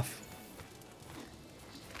 Not enough.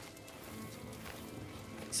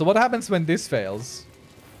 So what happens when this fails?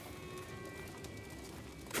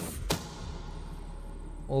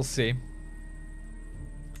 We'll see.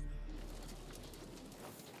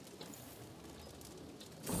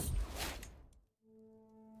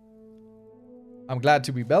 I'm glad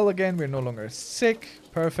to be well again. We're no longer sick.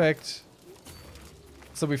 Perfect.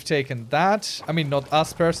 So we've taken that. I mean, not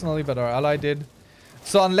us personally, but our ally did.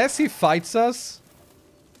 So unless he fights us,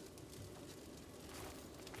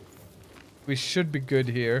 we should be good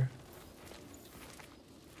here.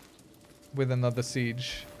 With another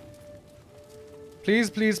siege.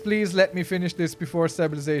 Please, please, please let me finish this before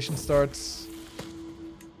stabilization starts.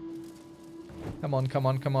 Come on, come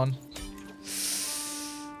on, come on.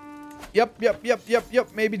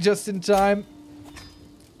 Yep. Maybe just in time.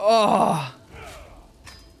 Oh.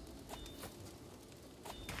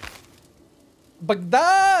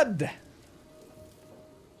 Baghdad!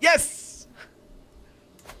 Yes!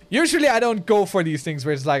 Usually I don't go for these things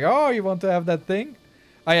where it's like, oh, you want to have that thing?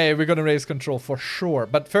 Oh yeah, we're gonna raise control for sure.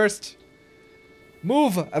 But first,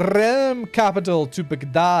 move realm capital to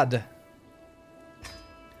Baghdad.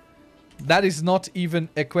 That is not even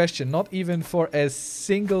a question. Not even for a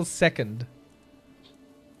single second.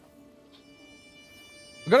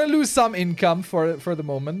 We're gonna lose some income for the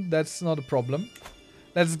moment. That's not a problem.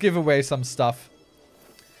 Let's give away some stuff.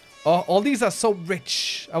 Oh, all these are so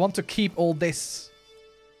rich. I want to keep all this.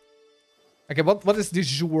 Okay, what is de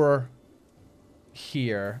jour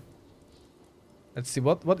here? Let's see.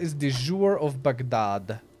 What is de jour of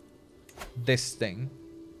Baghdad? This thing.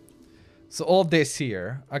 So all this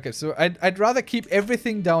here. Okay, so I'd rather keep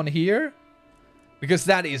everything down here. Because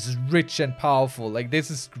that is rich and powerful. Like,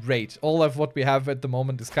 this is great. All of what we have at the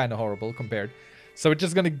moment is kind of horrible compared. So we're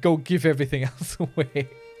just gonna go give everything else away.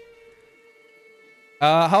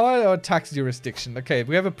 How are our tax jurisdiction? Okay,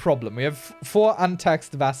 we have a problem. We have 4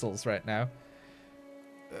 untaxed vassals right now.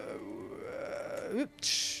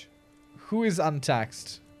 Who is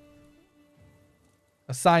untaxed?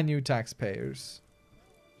 Assign new taxpayers.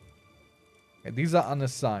 Okay, these are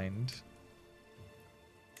unassigned.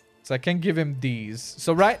 So I can give him these.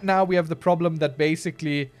 So right now we have the problem that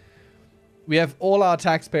basically we have all our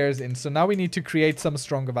taxpayers in. So now we need to create some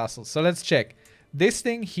stronger vassals. So let's check. This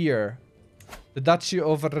thing here. The Duchy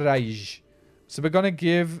of Raj. So we're going to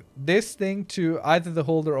give this thing to either the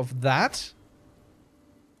holder of that.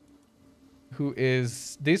 Who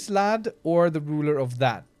is this lad. Or the ruler of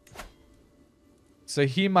that. So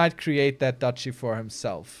he might create that duchy for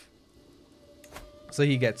himself. So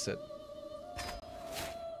he gets it.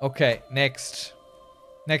 Okay, next.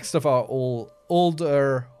 Next of our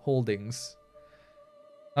older holdings.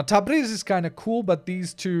 Now Tabriz is kind of cool, but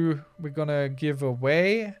these two we're gonna give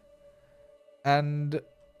away. And...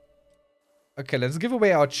 okay, let's give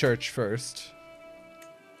away our church first.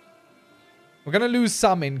 We're gonna lose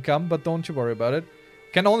some income, but don't you worry about it.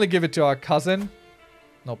 Can only give it to our cousin.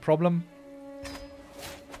 No problem.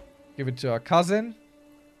 Give it to our cousin.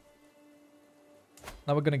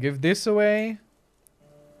 Now we're gonna give this away.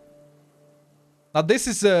 Now this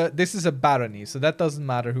is a barony, so that doesn't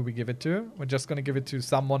matter who we give it to. We're just gonna give it to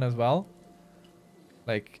someone as well.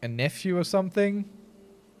 Like a nephew or something.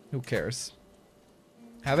 Who cares?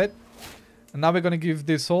 Have it. And now we're gonna give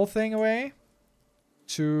this whole thing away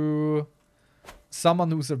to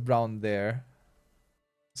someone who's around there.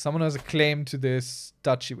 Someone who has a claim to this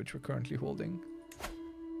duchy which we're currently holding.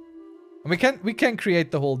 And we can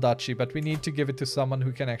create the whole duchy, but we need to give it to someone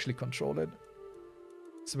who can actually control it.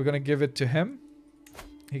 So we're gonna give it to him.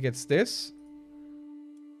 He gets this.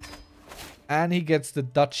 And he gets the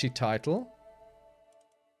duchy title.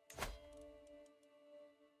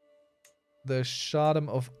 The Shahdom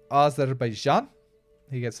of Azerbaijan.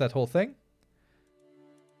 He gets that whole thing.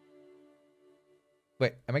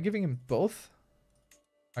 Wait, am I giving him both?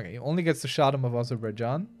 Okay, he only gets the Shahdom of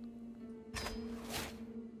Azerbaijan.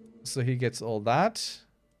 So he gets all that.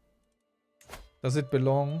 Does it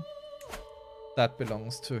belong? That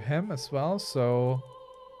belongs to him as well. So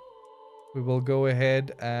we will go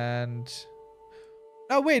ahead and...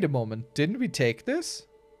 oh, wait a moment. Didn't we take this?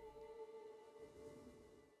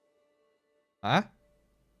 Huh?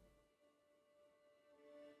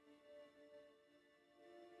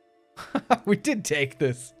 We did take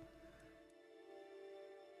this.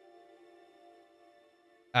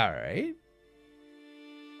 Alright.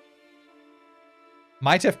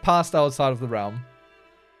 Might have passed outside of the realm.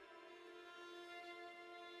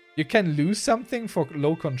 You can lose something for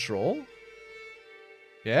low control?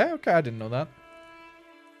 Yeah, okay, I didn't know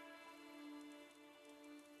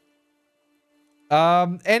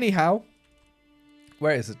that. Anyhow.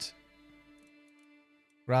 Where is it?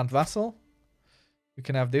 Grand Vassal. We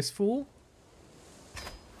can have this fool.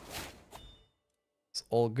 It's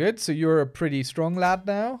all good. So you're a pretty strong lad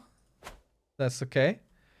now. That's okay.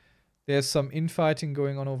 There's some infighting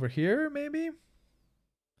going on over here, maybe?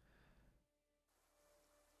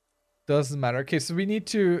 Doesn't matter. Okay, so we need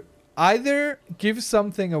to either give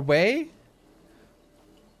something away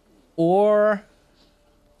or...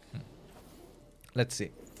 let's see.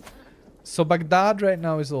 So Baghdad right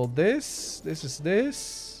now is all this. This is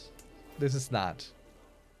this. This is that.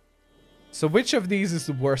 So which of these is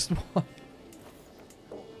the worst one?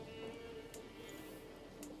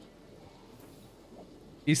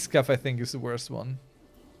 Iskaf, I think, is the worst one.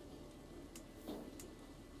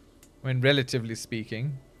 I mean, relatively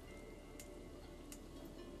speaking.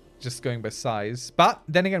 just going by size. But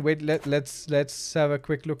then again, wait, let's have a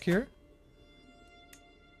quick look here.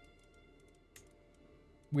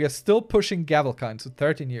 We are still pushing Gavelkind, so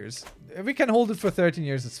 13 years. If we can hold it for 13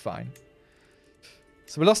 years, it's fine.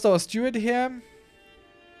 So we lost our steward here.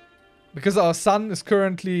 Because our son is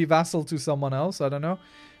currently vassal to someone else, I don't know.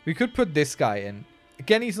 We could put this guy in.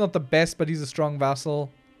 Again, he's not the best, but he's a strong vassal.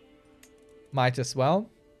 Might as well.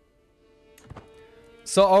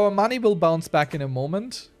 So our money will bounce back in a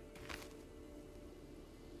moment.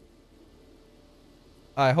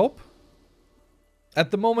 I hope.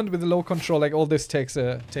 At the moment with the low control, like all this takes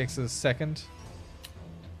a second.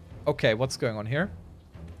 Okay, what's going on here?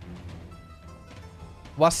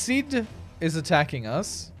 Wasid is attacking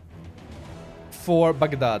us for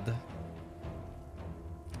Baghdad.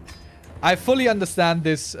 I fully understand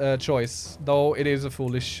this choice, though it is a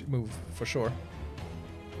foolish move for sure.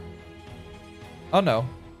 Oh no,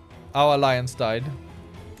 our alliance died.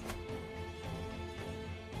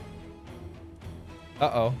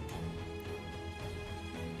 Uh-oh.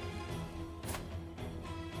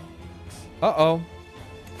 Uh-oh.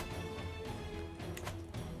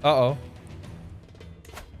 Uh-oh.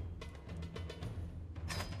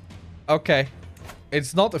 Okay.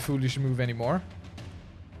 It's not a foolish move anymore.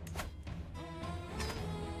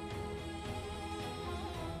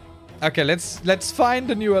 Okay, let's find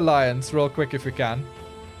a new alliance real quick if we can.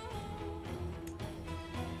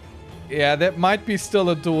 Yeah, there might be still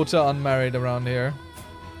a daughter unmarried around here.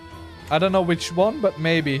 I don't know which one, but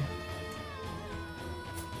maybe.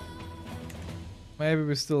 Maybe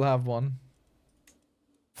we still have one.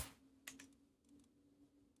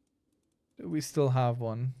 Do we still have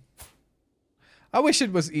one? I wish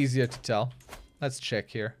it was easier to tell. Let's check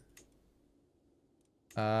here.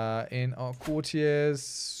 In our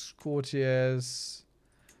courtiers,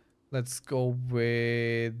 let's go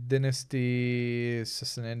with Dynasty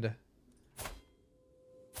Sassanid.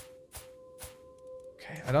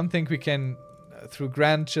 Okay, I don't think we can, through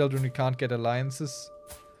grandchildren we can't get alliances.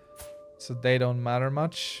 So they don't matter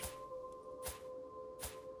much.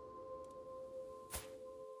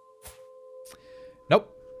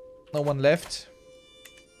 Nope. No one left.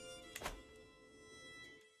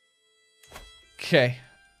 Okay.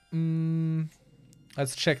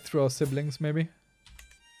 Let's check through our siblings, maybe.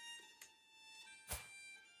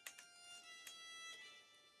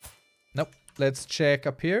 Nope. Let's check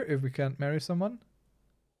up here if we can't marry someone.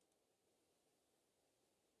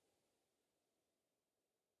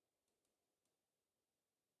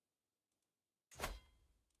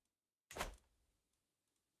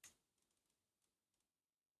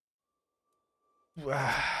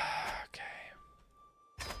 Okay.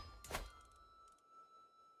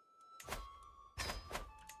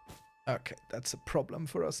 Okay, that's a problem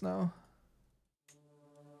for us now.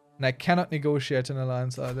 And I cannot negotiate an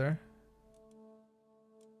alliance either.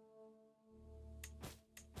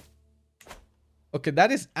 Okay,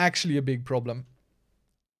 that is actually a big problem.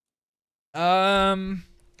 Why?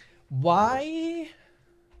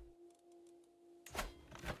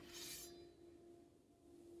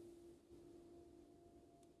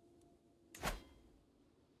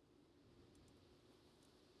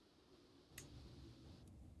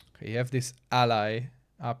 Okay, you have this ally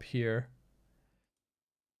up here.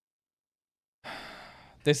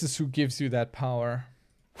 This is who gives you that power.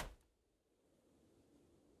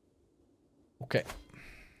 Okay.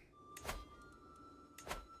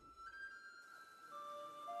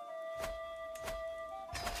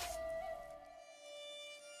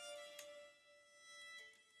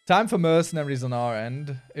 Time for mercenaries on our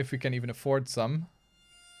end, if we can even afford some.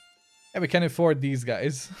 Yeah, we can afford these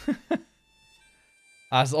guys.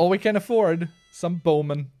 That's all we can afford. Some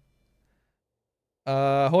bowmen.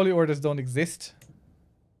 Holy orders don't exist.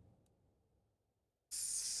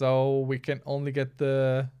 So we can only get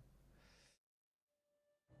the...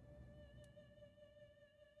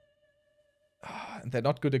 They're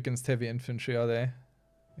not good against heavy infantry, are they?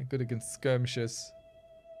 They're good against skirmishers.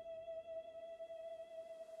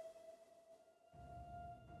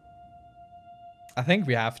 I think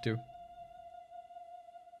we have to.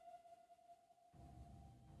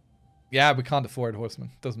 Yeah, we can't afford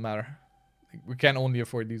horsemen. Doesn't matter. We can only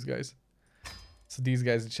afford these guys. So these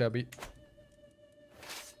guys it shall be.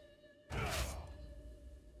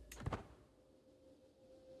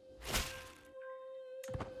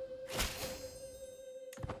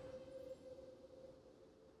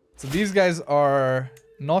 So these guys are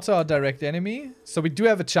not our direct enemy. So we do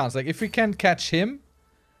have a chance. Like if we can catch him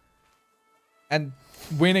and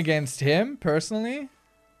win against him personally.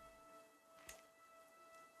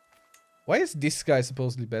 Why is this guy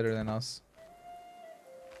supposedly better than us?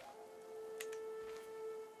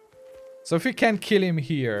 So if we can't kill him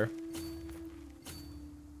here...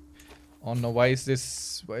 Oh no, why is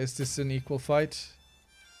this an equal fight?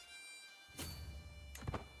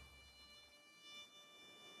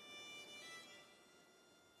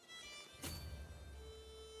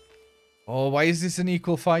 Oh, why is this an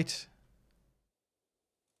equal fight?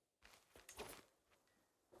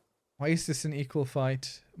 Why is this an equal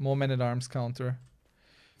fight? More men-at-arms counter.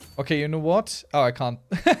 Okay, you know what? Oh, I can't.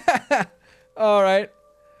 Alright.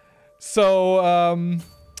 So,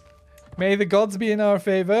 may the gods be in our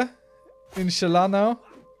favor. Inshallah now.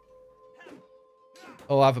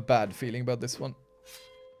 Oh, I have a bad feeling about this one.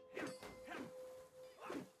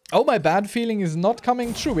 Oh, my bad feeling is not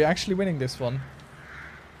coming true. We're actually winning this one.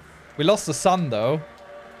 We lost the sun, though.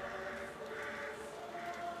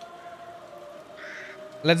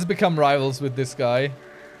 Let's become rivals with this guy.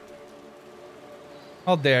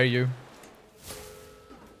 How dare you?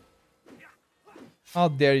 How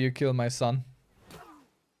dare you kill my son?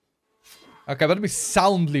 Okay, but we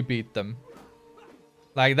soundly beat them.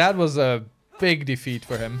 Like, that was a big defeat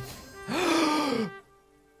for him.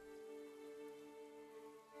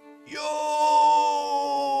 Yo!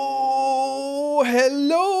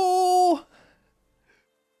 Hello!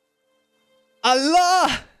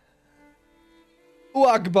 Allah!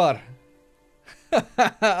 Akbar.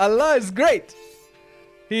 Allah is great.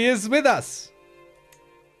 He is with us.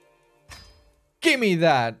 Give me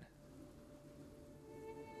that.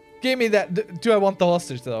 Give me that. Do I want the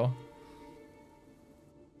hostage though?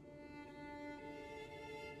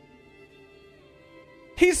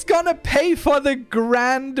 He's gonna pay for the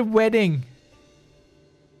grand wedding.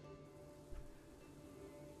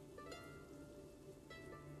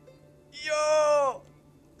 Yo!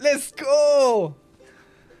 Let's go!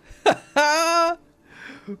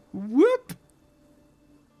 Whoop!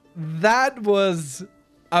 That was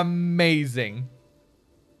amazing.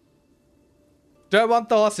 Do I want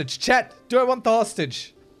the hostage? Chat, do I want the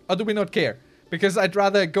hostage? Or do we not care? Because I'd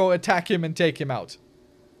rather go attack him and take him out.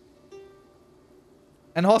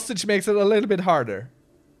 And hostage makes it a little bit harder.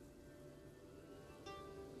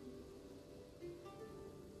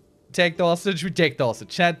 Take the hostage, we take the hostage.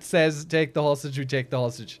 Chat says take the hostage, we take the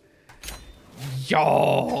hostage.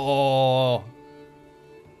 Yo!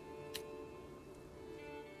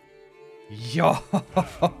 Yo!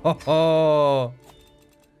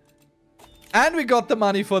 And we got the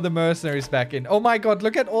money for the mercenaries back in. Oh my god,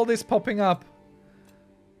 look at all this popping up.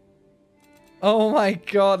 Oh my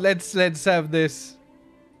god, let's have this.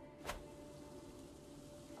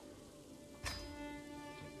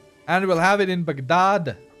 And we'll have it in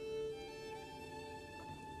Baghdad.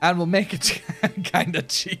 And we'll make it kinda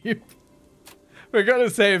cheap. We're gonna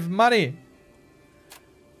save money.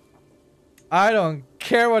 I don't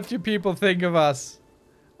care what you people think of us.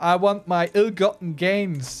 I want my ill-gotten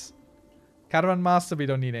gains. Caravan Master, we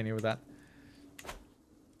don't need any of that.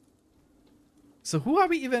 So who are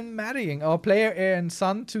we even marrying? Our player heir and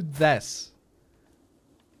son to this.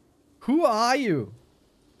 Who are you?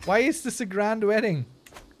 Why is this a grand wedding?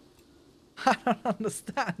 I don't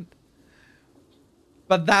understand.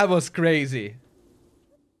 But that was crazy.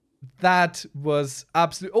 That was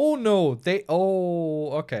absolute. Oh no,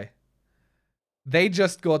 oh, okay. They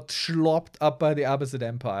just got schlopped up by the Abbasid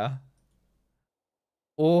Empire.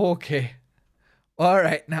 Okay.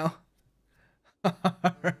 Alright now.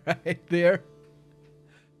 Alright there.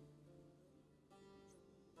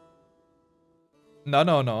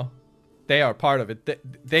 No. They are part of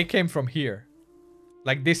it. They came from here.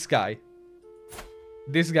 Like this guy.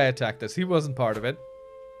 This guy attacked us. He wasn't part of it.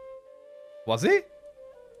 Was he?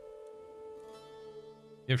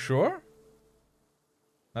 You sure?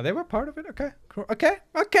 No, they were part of it? Okay. Okay.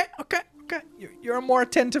 You're more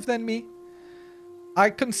attentive than me.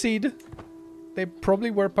 I concede. They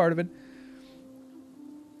probably were part of it.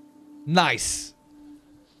 Nice.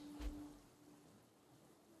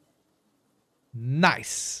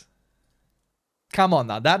 Nice. Come on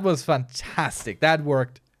now. That was fantastic. That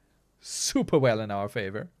worked super well in our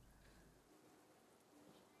favor.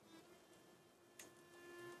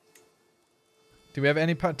 Do we have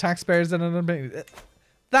any taxpayers that are not paying?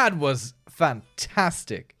 That was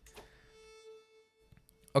fantastic.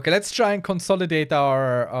 Okay, let's try and consolidate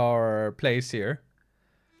our place here.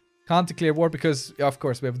 Can't declare war because, of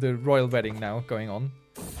course, we have the royal wedding now going on.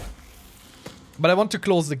 But I want to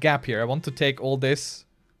close the gap here. I want to take all this,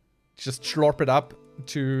 just slurp it up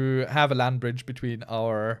to have a land bridge between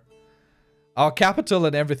our capital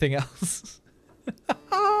and everything else.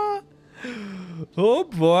 Oh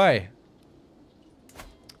boy.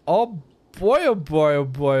 Oh boy, oh boy, oh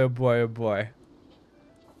boy, oh boy, oh boy.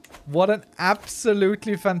 What an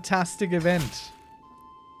absolutely fantastic event.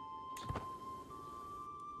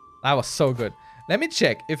 That was so good. Let me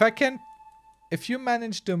check. If I can... If you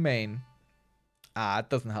manage domain... Ah, it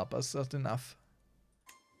doesn't help us. Not enough.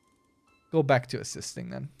 Go back to assisting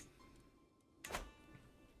then.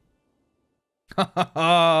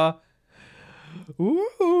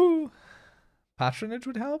 Ooh. Patronage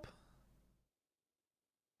would help?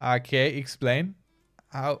 Okay, explain.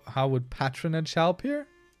 How would patronage help here?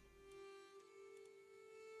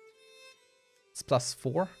 It's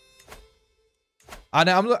 +4. Ah,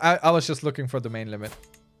 no, I was just looking for domain limit.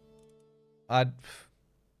 I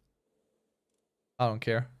don't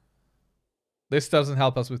care. This doesn't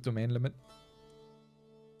help us with domain limit.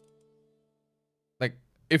 Like,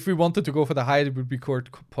 if we wanted to go for the height, it would be court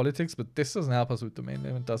politics, but this doesn't help us with domain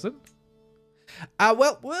limit, does it?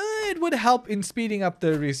 Well, it would help in speeding up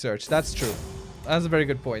the research. That's true. That's a very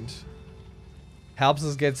good point. Helps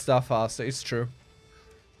us get stuff faster. It's true.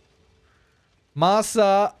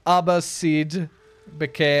 Masa Abbasid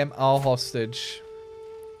became our hostage.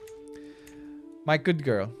 My good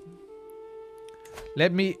girl.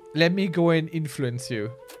 Let me go and influence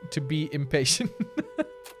you to be impatient.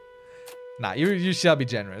 Nah, you shall be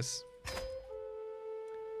generous.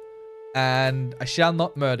 And I shall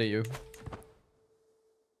not murder you.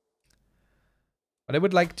 But I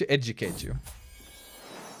would like to educate you.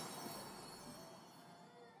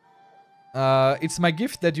 It's my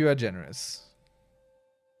gift that you are generous.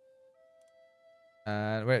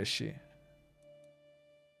 And where is she?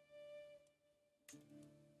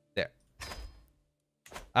 There.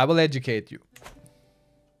 I will educate you.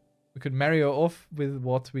 We could marry her off with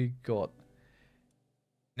what we got.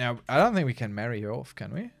 Now, I don't think we can marry her off,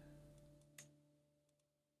 can we?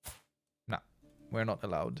 No, we're not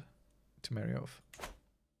allowed to marry off.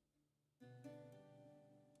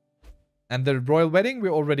 And the royal wedding,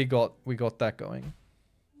 we got that going.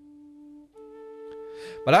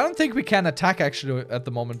 But I don't think we can attack actually at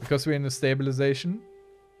the moment because we're in a stabilization.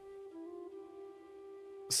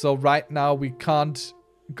 So right now we can't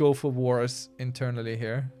go for wars internally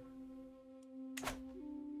here.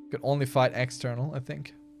 We can only fight external, I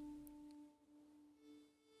think.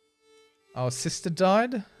 Our sister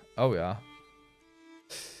died? Oh yeah.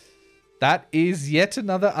 That is yet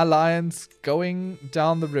another alliance going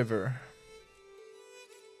down the river.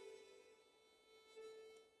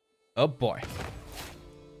 Oh boy.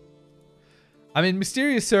 I mean,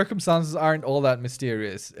 mysterious circumstances aren't all that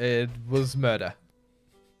mysterious. It was murder.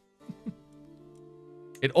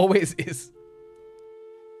 It always is.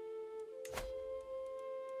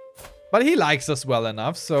 But he likes us well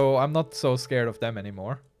enough, so I'm not so scared of them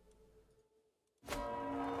anymore.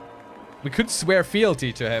 We could swear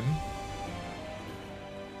fealty to him.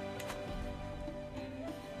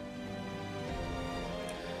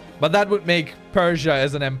 But that would make Persia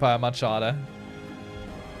as an empire much harder.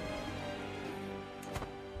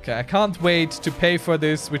 Okay, I can't wait to pay for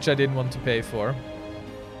this, which I didn't want to pay for.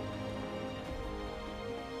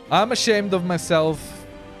 I'm ashamed of myself.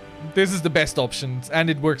 This is the best option, and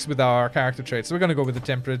it works with our character traits. So we're gonna go with the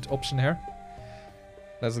temperate option here.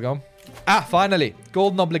 Let's go. Ah, finally.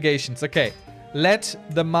 Golden obligations. Okay. Let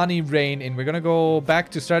the money rain in. We're gonna go back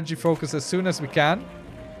to strategy focus as soon as we can.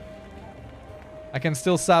 I can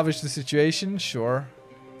still salvage the situation, sure.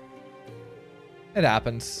 It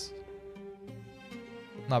happens.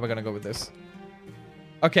 Now we're gonna go with this.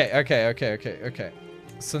 Okay.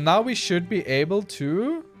 So now we should be able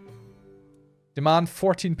to demand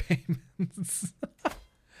 14 payments.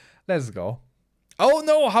 Let's go. Oh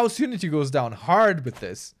no, house unity goes down hard with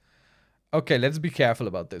this. Okay, let's be careful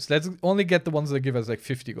about this. Let's only get the ones that give us like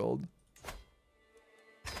 50 gold.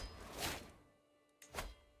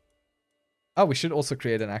 Oh, we should also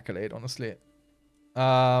create an accolade, honestly.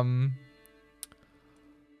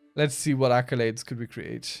 Let's see what accolades could we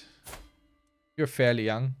create. You're fairly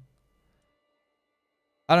young.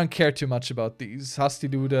 I don't care too much about these. Hasti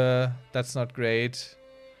Duda, that's not great.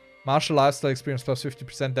 Martial lifestyle experience plus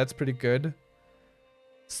 50%, that's pretty good.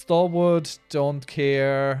 Stalwart, don't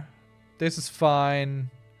care. This is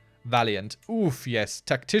fine. Valiant. Oof, yes.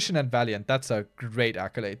 Tactician and Valiant, that's a great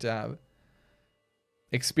accolade to have.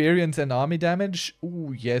 Experience and army damage.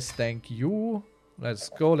 Ooh, yes, thank you. Let's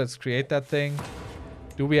go, let's create that thing.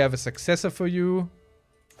 Do we have a successor for you?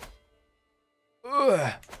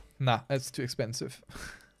 Ugh. Nah, that's too expensive.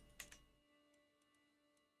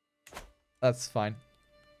 That's fine.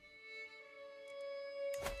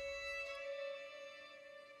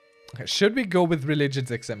 Okay, should we go with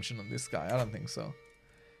religion's exemption on this guy? I don't think so.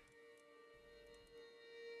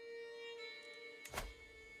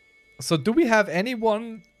 So do we have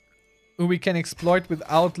anyone who we can exploit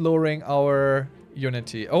without lowering our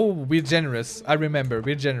unity? Oh, we're generous. I remember,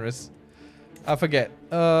 we're generous. I forget.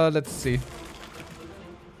 Let's see.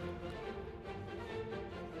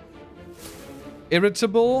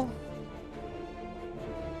 Irritable.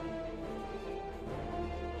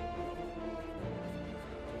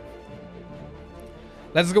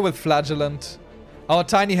 Let's go with flagellant. Our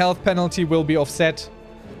tiny health penalty will be offset.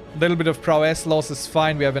 A little bit of prowess loss is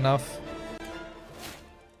fine. We have enough.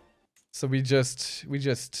 So we just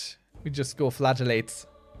go flagellates.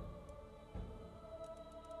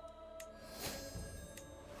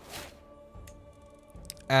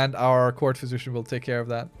 And our court physician will take care of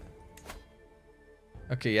that.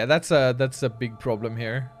 Okay, yeah, that's a big problem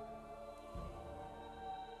here.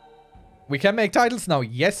 We can make titles now.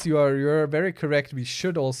 Yes, you're very correct. We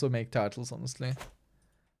should also make titles, honestly.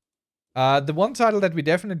 The one title that we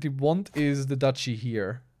definitely want is the duchy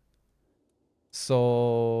here. So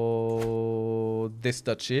this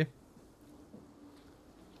duchy.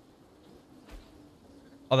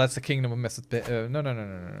 Oh, that's the kingdom of Mesopotamia. No,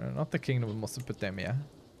 not the kingdom of Mesopotamia.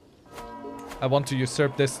 I want to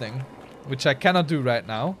usurp this thing, which I cannot do right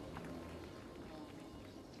now.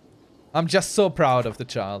 I'm just so proud of the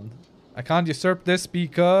child. I can't usurp this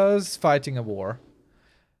because fighting a war.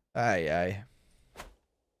 Aye.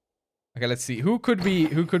 Okay, let's see. Who could we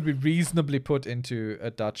reasonably put into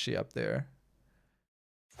a duchy up there?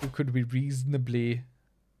 Who could we reasonably...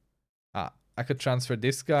 Ah, I could transfer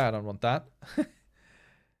this guy. I don't want that.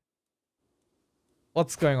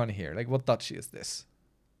 What's going on here? Like, what duchy is this?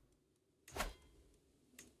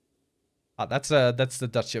 Ah, that's the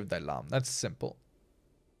Duchy of Dailam. That's simple.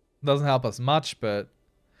 Doesn't help us much, but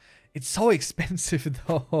it's so expensive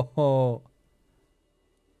though.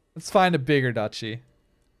 Let's find a bigger duchy.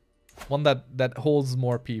 One that holds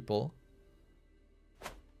more people.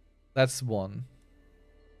 That's one.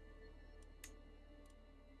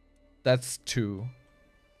 That's two.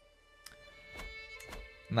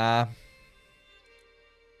 Nah.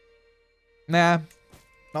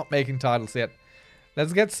 Not making titles yet.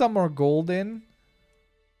 Let's get some more gold in.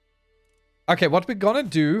 Okay, what we're gonna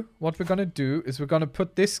do is we're gonna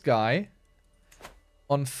put this guy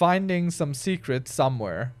on finding some secrets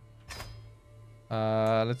somewhere.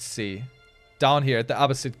 Let's see. Down here at the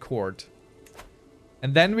Abbasid court.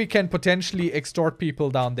 And then we can potentially extort people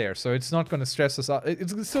down there. So it's not gonna stress us out.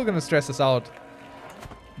 It's still gonna stress us out.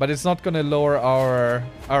 But it's not gonna lower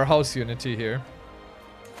our house unity here.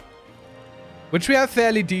 Which we have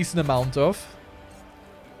fairly decent amount of.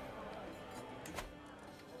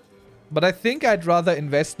 But I think I'd rather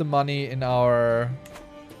invest the money in our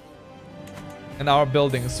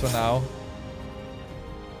buildings for now.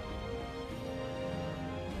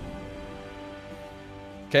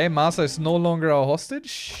 Okay, Masa is no longer our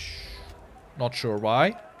hostage. Not sure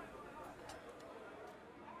why.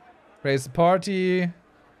 Praise the party.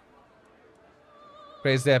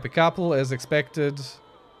 Praise the epic couple as expected.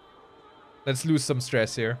 Let's lose some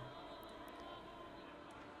stress here.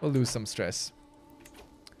 We'll lose some stress.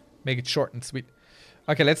 Make it short and sweet.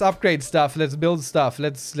 Okay, let's upgrade stuff. Let's build stuff.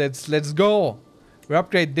 Let's go. We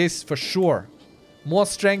upgrade this for sure. More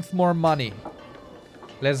strength, more money.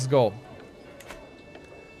 Let's go.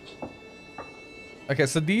 Okay,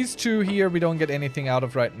 so these two here we don't get anything out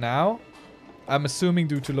of right now. I'm assuming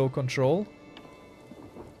due to low control.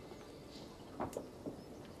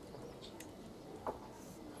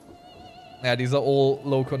 Yeah, these are all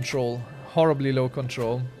low control. Horribly low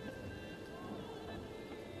control.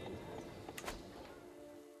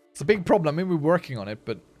 It's a big problem. I mean, we're working on it,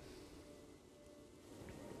 but...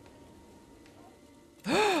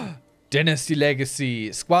 Dynasty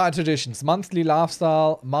Legacy. Squire Traditions. Monthly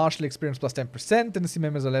lifestyle. Martial experience plus 10%. Dynasty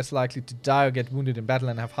members are less likely to die or get wounded in battle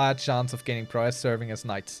and have higher chance of gaining prowess serving as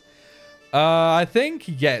knights. I think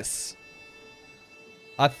yes.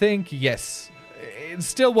 I think yes. It's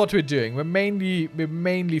still what we're doing. We're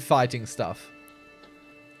mainly fighting stuff.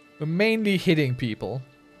 We're mainly hitting people.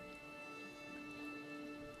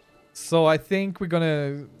 So I think we're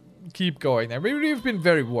gonna keep going there. We've been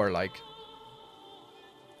very warlike.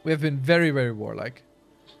 We have been very, very warlike.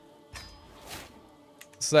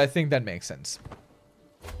 So I think that makes sense.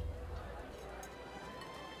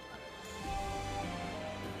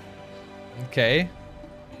 Okay.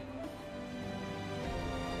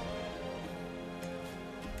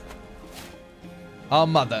 Our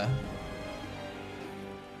mother.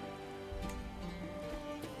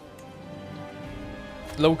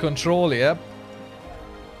 Low control, yep.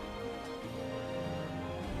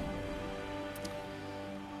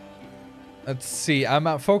 Let's see.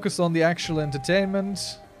 I'm focused on the actual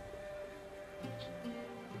entertainment.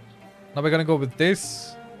 Now we're gonna go with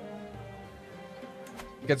this.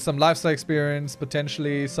 Get some lifestyle experience,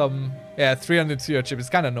 potentially some... Yeah, 300 stewardship is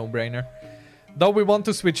kind of no-brainer. Though we want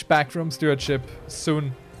to switch back from stewardship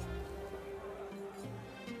soon.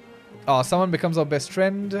 Oh, someone becomes our best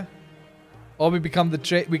friend. Or we become the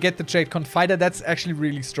trade. We get the trade confider. That's actually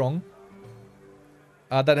really strong.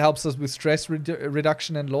 That helps us with stress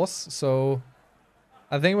reduction and loss. So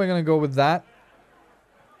I think we're gonna go with that.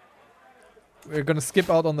 We're gonna skip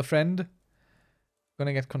out on the friend.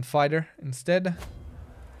 Gonna get confider instead.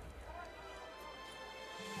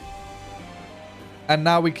 And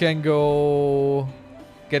now we can go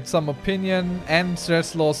get some opinion and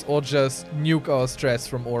stress loss, or just nuke our stress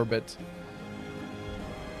from orbit.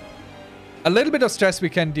 A little bit of stress we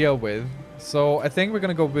can deal with. So I think we're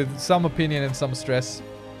gonna go with some opinion and some stress.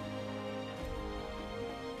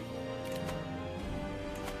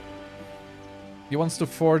 He wants to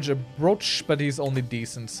forge a brooch, but he's only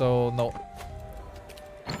decent, so no.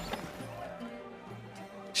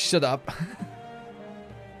 Shut up.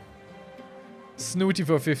 Snooty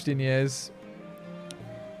for 15 years.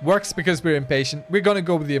 Works because we're impatient. We're gonna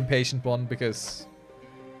go with the impatient one because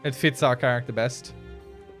it fits our character best.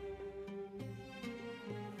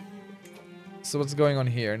 So what's going on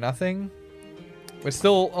here? Nothing. We're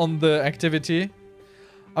still on the activity.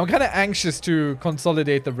 I'm kind of anxious to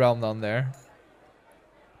consolidate the realm down there.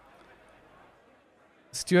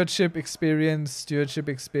 Stewardship experience,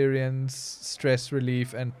 stress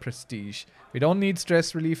relief, and prestige. We don't need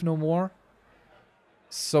stress relief no more.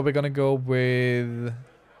 So we're gonna go with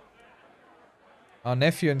our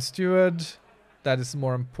nephew and steward. That is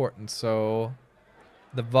more important. So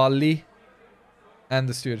the Valley and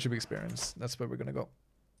the stewardship experience. That's where we're gonna go.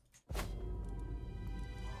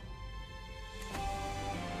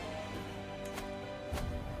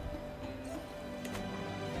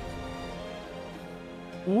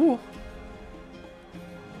 Ooh.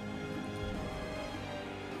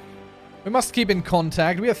 We must keep in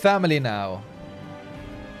contact. We are family now.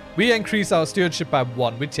 We increase our stewardship by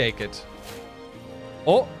 1. We take it.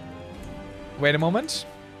 Oh. Wait a moment.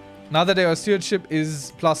 Now that our stewardship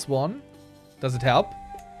is +1. Does it help?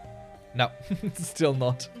 No. Still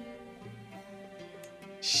not.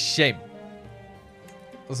 Shame.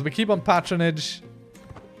 So we keep on patronage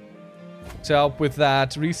to help with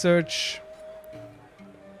that research.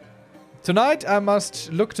 Tonight I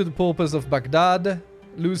must look to the purpose of Baghdad.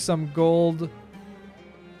 Lose some gold.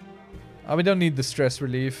 Oh, we don't need the stress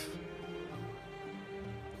relief.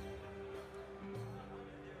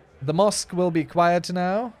 The mosque will be quiet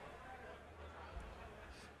now.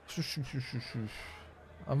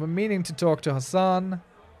 I'm meaning to talk to Hassan.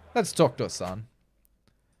 Let's talk to Hassan.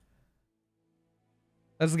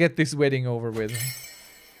 Let's get this wedding over with.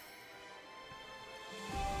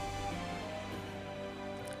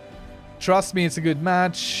 Trust me, it's a good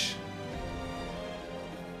match.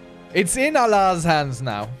 It's in Allah's hands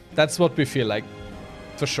now. That's what we feel like.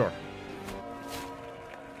 For sure.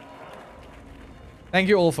 Thank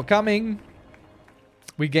you all for coming.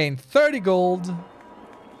 We gained 30 gold.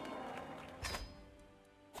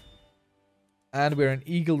 And we're an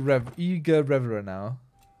eager reveler now.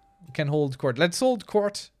 We can hold court. Let's hold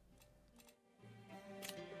court.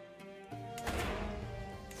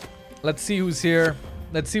 Let's see who's here.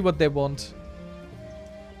 Let's see what they want.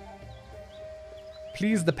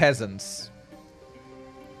 Please the peasants.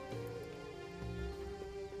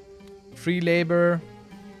 Free labor.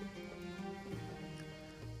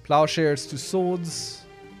 Plowshares to swords.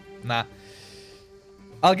 Nah.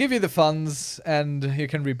 I'll give you the funds and you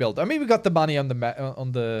can rebuild. I mean, we got the money on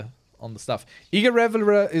the stuff. Eager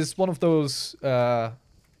Reveler is one of those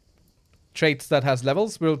traits that has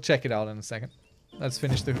levels. We'll check it out in a second. Let's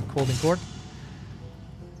finish the holding court.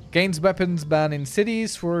 Gains weapons ban in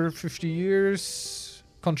cities for 50 years.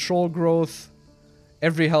 Control growth.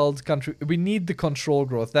 Every held country. We need the control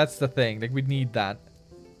growth. That's the thing. Like, we need that.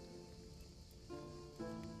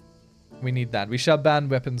 We need that. We shall ban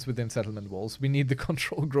weapons within settlement walls. We need the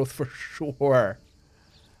control growth for sure.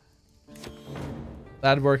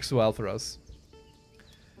 That works well for us.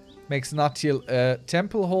 Makes Natil a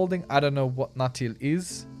temple holding. I don't know what Natil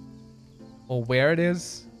is. Or where it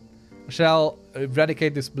is. I shall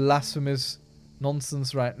eradicate this blasphemous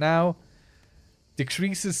nonsense right now.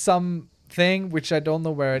 Decreases something, which I don't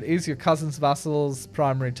know where it is. Your cousin's vassal's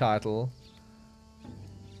primary title.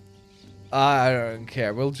 I don't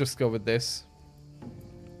care. We'll just go with this.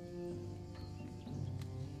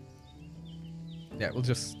 Yeah, we'll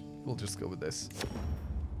just go with this.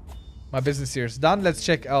 My business here is done. Let's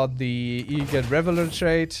check out the Eager Reveler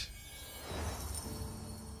trait.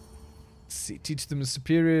 Let's see. Teach them the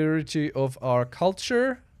superiority of our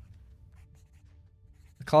culture.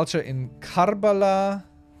 The culture in Karbala.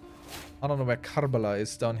 I don't know where Karbala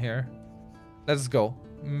is down here. Let's go.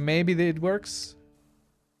 Maybe it works.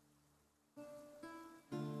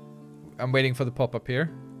 I'm waiting for the pop-up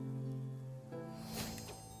here.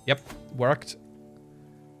 Yep, worked.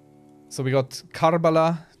 So we got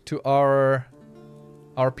Karbala to our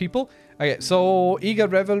people. Okay, so Eager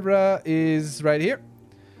Revelra is right here.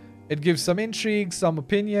 It gives some intrigue, some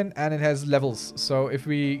opinion, and it has levels. So if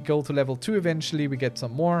we go to level 2 eventually, we get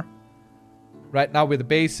some more. Right now with the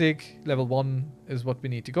basic, level 1 is what we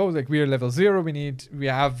need to go. Like we're level 0, we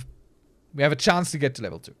have a chance to get to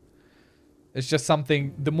level 2. It's just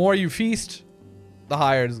something, the more you feast, the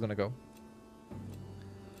higher it's gonna go.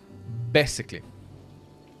 Basically.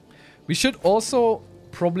 We should also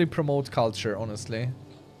probably promote culture, honestly.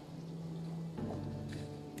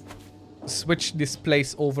 Switch this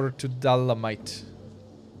place over to Dalamite.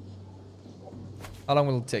 How long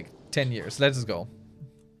will it take? 10 years. Let's go.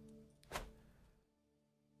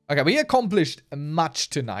 Okay, we accomplished much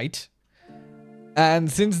tonight.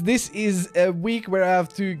 And since this is a week where I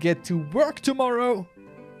have to get to work tomorrow,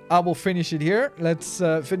 I will finish it here. Let's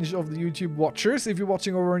finish off the YouTube watchers. If you're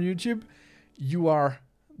watching over on YouTube, you are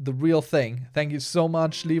the real thing. Thank you so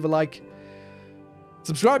much. Leave a like.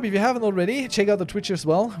 Subscribe if you haven't already. Check out the Twitch as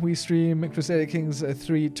well. We stream Crusader Kings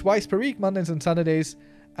 3 twice per week, Mondays and Saturdays.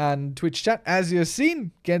 And Twitch chat, as you've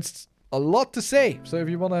seen, gets a lot to say. So if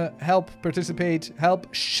you want to help participate,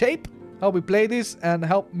 help shape how we play this, and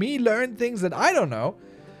help me learn things that I don't know,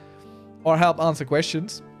 or help answer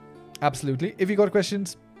questions, absolutely. If you got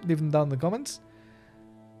questions, leave them down in the comments.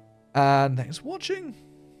 And thanks for watching.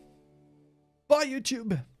 Bye,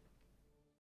 YouTube.